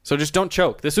right. So just don't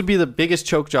choke. This would be the biggest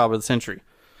choke job of the century.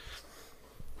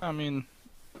 I mean,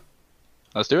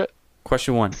 let's do it.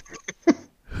 Question 1.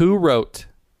 Who wrote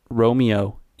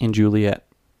Romeo and Juliet?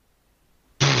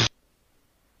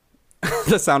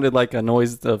 That sounded like a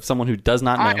noise of someone who does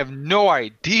not know. I have no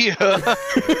idea.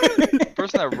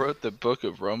 Person that wrote the book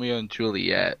of Romeo and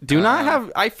Juliet. Do not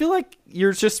have... I feel like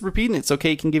you're just repeating it so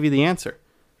Kate can give you the answer.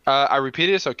 I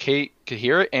repeated it so Kate could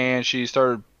hear it, and she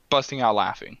started busting out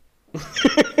laughing.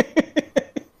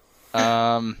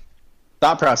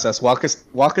 Thought process. Walk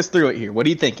us through it here. What are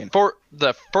you thinking? For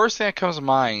the first thing that comes to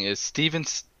mind is Steven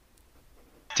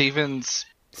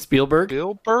Spielberg?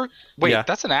 Spielberg. Wait, Yeah.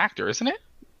 that's an actor, isn't it?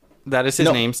 That is his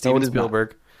No, name, no, Steven it is not.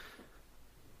 Spielberg.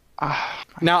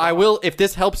 Now, I will... If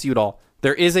this helps you at all,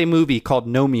 there is a movie called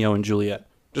Nomeo and Juliet.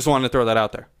 Just wanted to throw that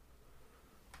out there.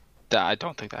 I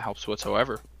don't think that helps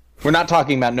whatsoever. We're not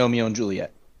talking about Romeo and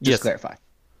Juliet. Just Yes. clarify.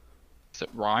 Does it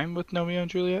rhyme with Romeo and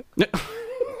Juliet?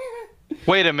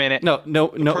 Wait a minute. No.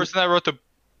 The person that wrote the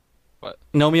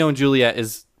Nomeo and Juliet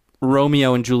is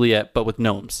Romeo and Juliet, but with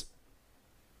gnomes.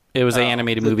 It was an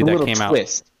animated movie A that little came out.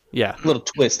 twist. Yeah. A little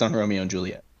twist on Romeo and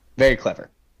Juliet. Very clever.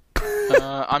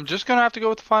 I'm just gonna have to go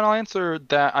with the final answer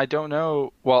that I don't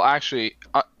know. Well, actually,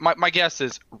 my guess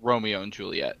is Romeo and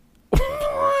Juliet.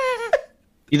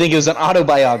 You think it was an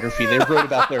autobiography? They wrote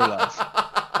about their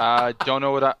love. Don't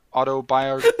know what an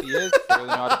autobiography is. Barely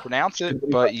know how to pronounce it,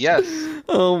 but yes.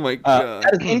 Oh my god.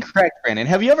 That is incorrect, Brandon.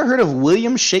 Have you ever heard of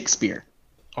William Shakespeare?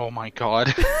 Oh my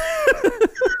god.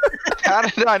 How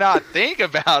did I not think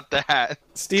about that?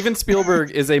 Steven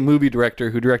Spielberg is a movie director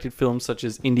who directed films such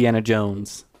as Indiana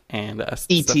Jones and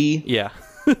E.T.. stuff. Yeah.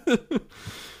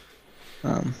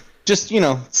 Just,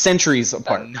 centuries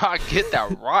apart. Not get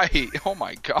that right. Oh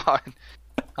my god.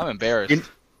 I'm embarrassed.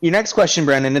 Your next question,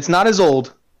 Brandon, it's not as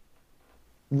old.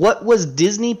 What was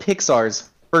Disney Pixar's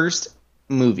first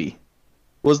movie?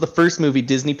 What was the first movie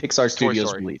Disney Pixar Studios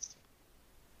Story. released?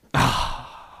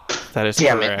 That is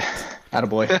Damn correct. it.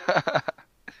 Attaboy.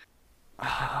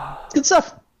 Good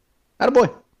stuff.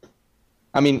 Attaboy.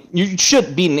 I mean, you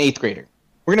should be an 8th grader.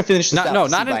 We're going to finish this out to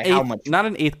see by how much. Not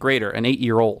an 8th grader, an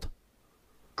 8-year-old.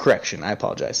 Correction, I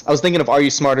apologize. I was thinking of Are You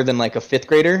Smarter Than like a 5th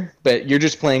grader? But you're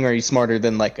just playing Are You Smarter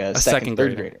Than like a second,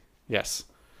 third grader. Yes.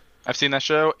 I've seen that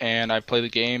show and I played the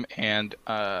game, and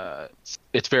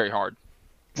it's very hard.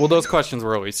 Well, those questions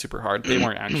were always super hard. They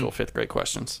weren't actual 5th grade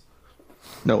questions.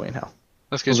 No way in hell.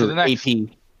 Let's get Those to are the next.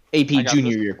 AP got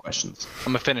junior this. year questions.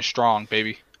 I'm gonna finish strong,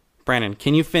 baby. Brandon,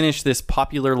 can you finish this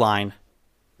popular line?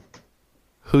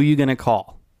 Who you gonna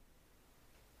call?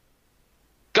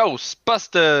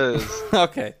 Ghostbusters.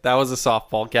 Okay, that was a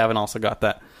softball. Gavin also got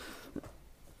that.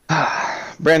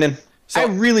 Brandon, I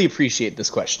really appreciate this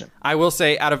question. I will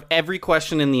say, out of every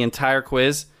question in the entire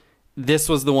quiz, this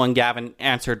was the one Gavin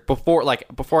answered before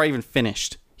I even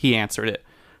finished. He answered it.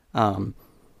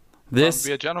 This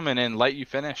Be a gentleman and let you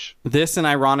finish. This and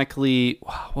ironically,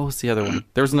 what was the other one?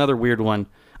 There was another weird one.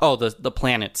 Oh, the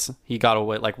planets. He got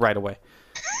away right away.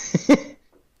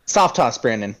 Soft toss,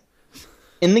 Brandon.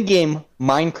 In the game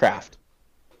Minecraft,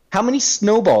 how many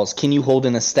snowballs can you hold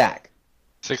in a stack?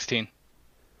 16.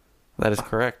 That is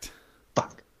correct.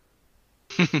 Fuck.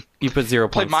 You put 0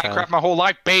 Played points. Minecraft Tyler. my whole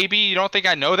life, baby. You don't think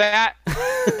I know that?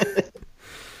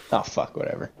 Oh, fuck,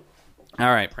 whatever. All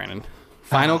right, Brandon.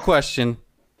 Final question.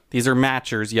 These are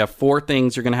matchers. You have 4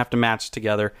 things you're going to have to match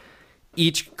together.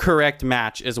 Each correct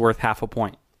match is worth half a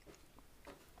point.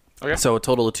 Okay. So a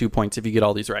total of 2 points if you get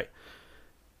all these right.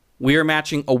 We are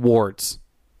matching awards.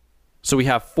 So we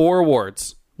have 4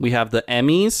 awards. We have the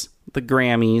Emmys, the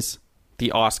Grammys,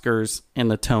 the Oscars, and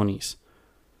the Tonys.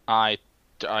 I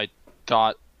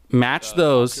thought Match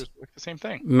those. Oscars were the same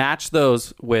thing. Match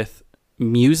those with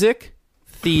music,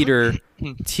 theater,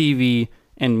 TV,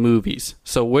 and movies.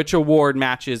 So which award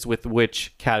matches with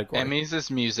which category? Emmys is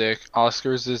music.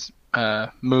 Oscars is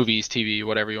movies, TV,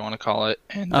 whatever you want to call it.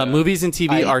 And Movies and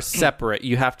TV are separate.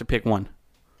 You have to pick one.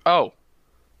 Oh,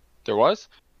 there was.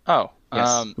 Oh,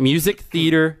 Yes. Music,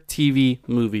 theater, TV,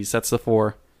 movies. That's the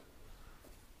 4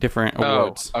 different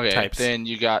awards okay. types. Then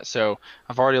you got. So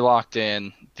I've already locked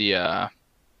in the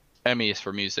Emmys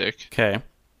for music. Okay.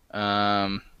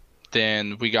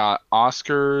 Then we got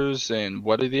Oscars, and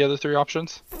what are the other 3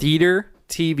 options? Theater,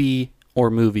 TV, or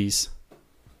movies.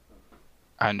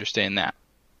 I understand that,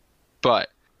 but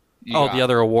you Oh, got- the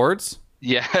other awards?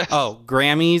 yes. Oh,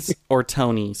 Grammys or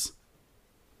Tonys?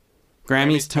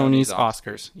 Grammys, Tonys, Tonys,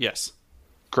 Oscars. Yes.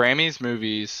 Grammys,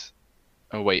 movies.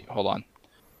 Oh wait, hold on.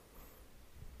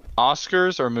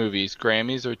 Oscars or movies,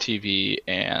 Grammys or TV,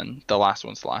 and the last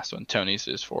one's the last one. Tony's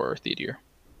is for theater.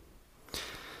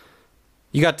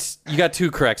 You got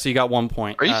 2 correct, so you got 1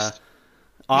 point. Are you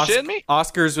shitting me?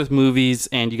 Oscars with movies,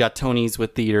 and you got Tonys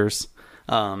with theaters.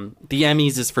 The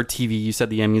Emmys is for TV. You said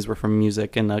the Emmys were for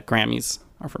music, and the Grammys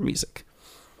are for music.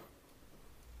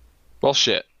 Well,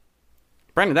 shit.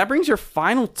 Brandon, that brings your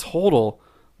final total.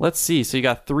 Let's see. So you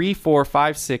got 3, 4,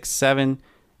 5, 6, 7,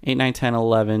 8, 9, 10,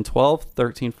 11, 12,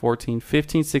 13, 14,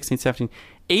 15, 16, 17,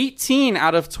 18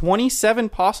 out of 27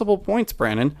 possible points,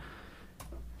 Brandon.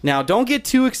 Now, don't get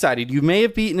too excited. You may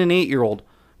have beaten an 8-year-old,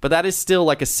 but that is still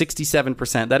like a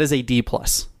 67%. That is a D+.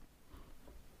 Pass.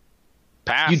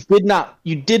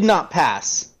 You did not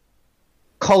pass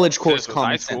college course This was common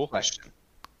high sense school. question.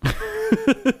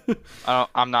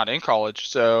 I'm not in college,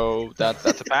 so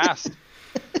that's a pass.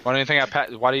 Why do you think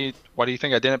Why do you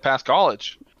think I didn't pass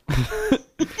college?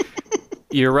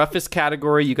 Your roughest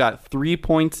category, you got 3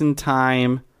 points in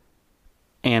time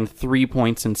and 3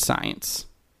 points in science.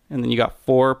 And then you got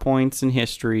 4 points in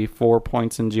history, 4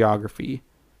 points in geography,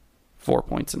 4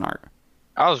 points in art.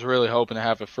 I was really hoping to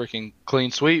have a freaking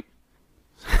clean sweep.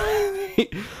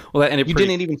 Well, that ended You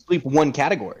didn't even sweep one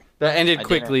category. That ended I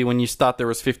quickly when you thought there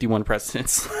was 51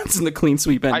 presidents. That's when the clean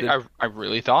sweep ended. I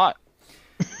really thought.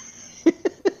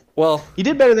 Well, You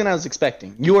did better than I was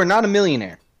expecting. You are not a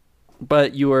millionaire,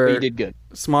 but you but were you did good.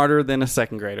 smarter than a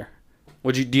second grader.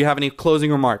 Do you have any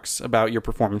closing remarks about your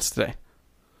performance today?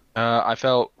 I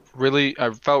felt really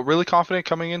confident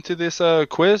coming into this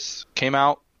quiz. Came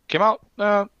out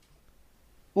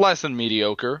less than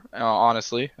mediocre,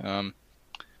 honestly.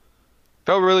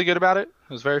 Felt really good about it.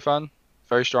 It was very fun,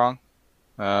 very strong.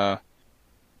 Loved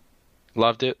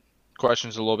it.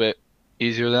 Questions a little bit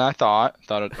easier than I thought.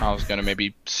 Thought I was gonna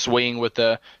maybe swing with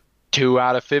the 2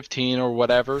 out of 15 or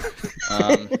whatever.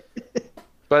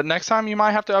 But next time you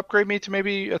might have to upgrade me to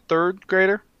maybe a 3rd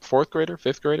grader, 4th grader,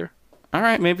 5th grader. All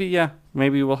right,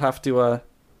 maybe we'll have to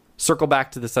circle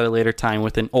back to this at a later time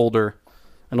with an older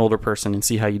person and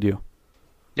see how you do.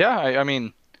 Yeah, I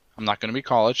mean, I'm not going to be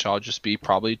college. I'll just be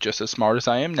probably just as smart as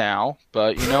I am now.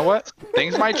 But you know what?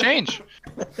 Things might change.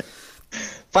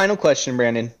 Final question,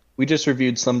 Brandon. We just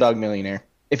reviewed Slumdog Millionaire.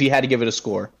 If you had to give it a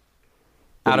score,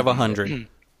 Out of 100.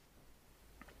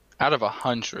 Out of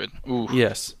 100. Ooh.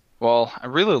 Yes. Well, I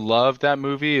really loved that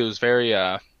movie. It was very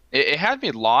it had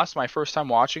me lost my first time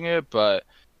watching it, but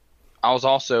I was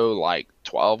also like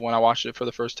 12 when I watched it for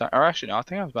the first time. Or actually, no, I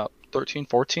think I was about 13,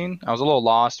 14. I was a little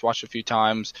lost, watched it a few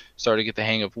times, started to get the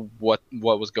hang of what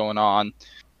was going on.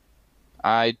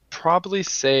 I'd probably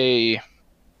say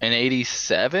an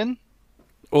 87.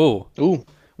 Oh, ooh,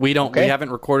 we Okay. haven't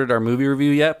recorded our movie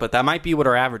review yet, but that might be what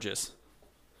our average is.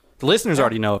 The listeners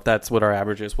already know if that's what our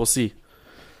average is. We'll see.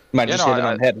 might Yeah, just no, hit it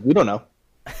on the head. We don't know.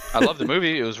 I love the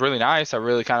movie. It was really nice. I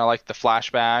really kind of liked the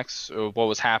flashbacks of what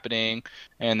was happening,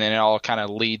 and then it all kind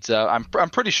of leads up. I'm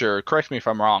pretty sure. Correct me if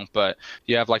I'm wrong, but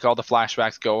you have like all the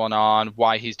flashbacks going on,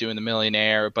 why he's doing the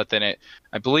millionaire, but then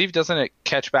I believe, doesn't it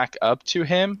catch back up to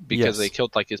him because Yes. they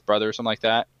killed like his brother or something like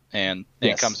that, and then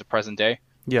Yes. it comes to present day.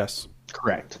 Yes.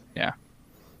 Correct. Yeah,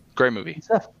 great movie.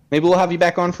 Maybe we'll have you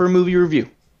back on for a movie review.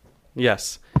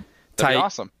 Yes. That'd be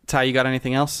awesome. Ty, you got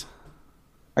anything else?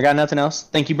 I got nothing else.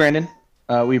 Thank you, Brandon.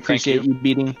 We appreciate you. you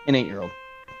beating an 8-year-old.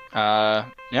 Yeah,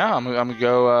 I'm gonna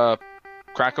go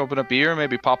crack open a beer,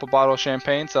 maybe pop a bottle of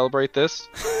champagne, celebrate this.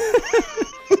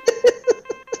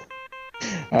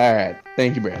 All right.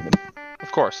 Thank you, Brandon.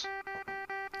 Of course.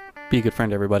 Be a good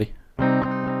friend, everybody.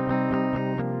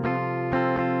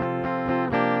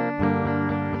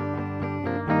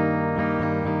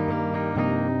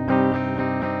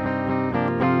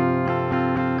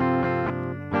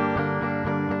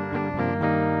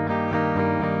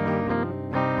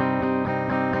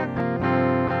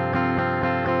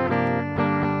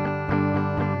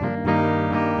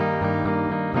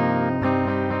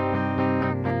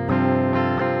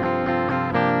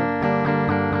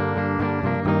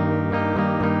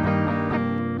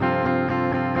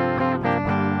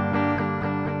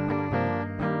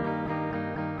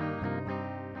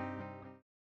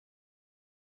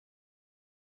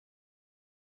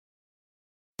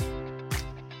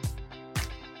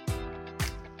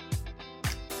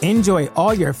 Enjoy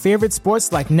all your favorite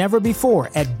sports like never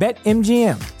before at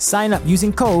BetMGM. Sign up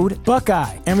using code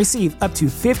Buckeye and receive up to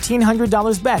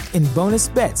 $1,500 back in bonus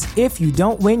bets if you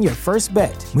don't win your first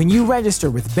bet. When you register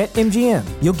with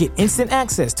BetMGM, you'll get instant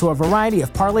access to a variety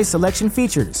of parlay selection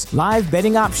features, live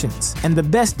betting options, and the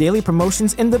best daily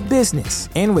promotions in the business.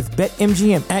 And with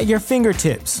BetMGM at your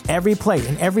fingertips, every play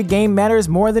and every game matters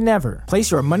more than ever.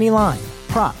 Place your money line,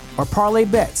 prop, or parlay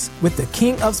bets with the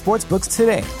king of sportsbooks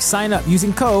today. Sign up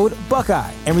using code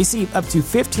Buckeye and receive up to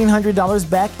 $1,500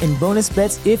 back in bonus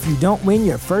bets if you don't win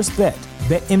your first bet.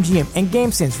 BetMGM and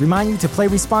GameSense remind you to play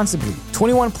responsibly.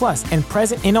 21 plus and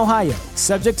present in Ohio,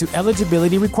 subject to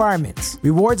eligibility requirements.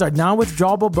 Rewards are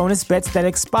non-withdrawable bonus bets that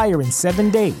expire in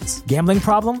 7 days. Gambling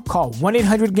problem? Call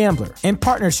 1-800-GAMBLER. In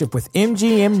partnership with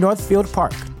MGM Northfield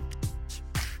Park.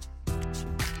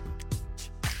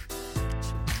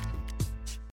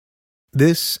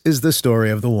 This is the story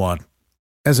of the one.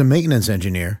 As a maintenance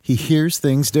engineer, he hears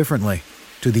things differently.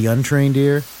 To the untrained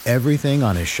ear, everything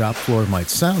on his shop floor might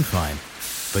sound fine,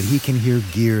 but he can hear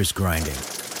gears grinding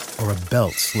or a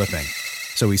belt slipping.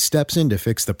 So he steps in to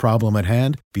fix the problem at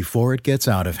hand before it gets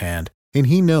out of hand. And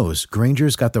he knows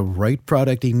Grainger's got the right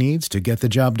product he needs to get the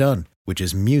job done, which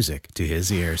is music to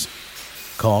his ears.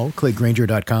 Call, click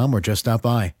Grainger.com, or just stop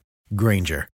by.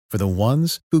 Grainger, for the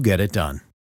ones who get it done.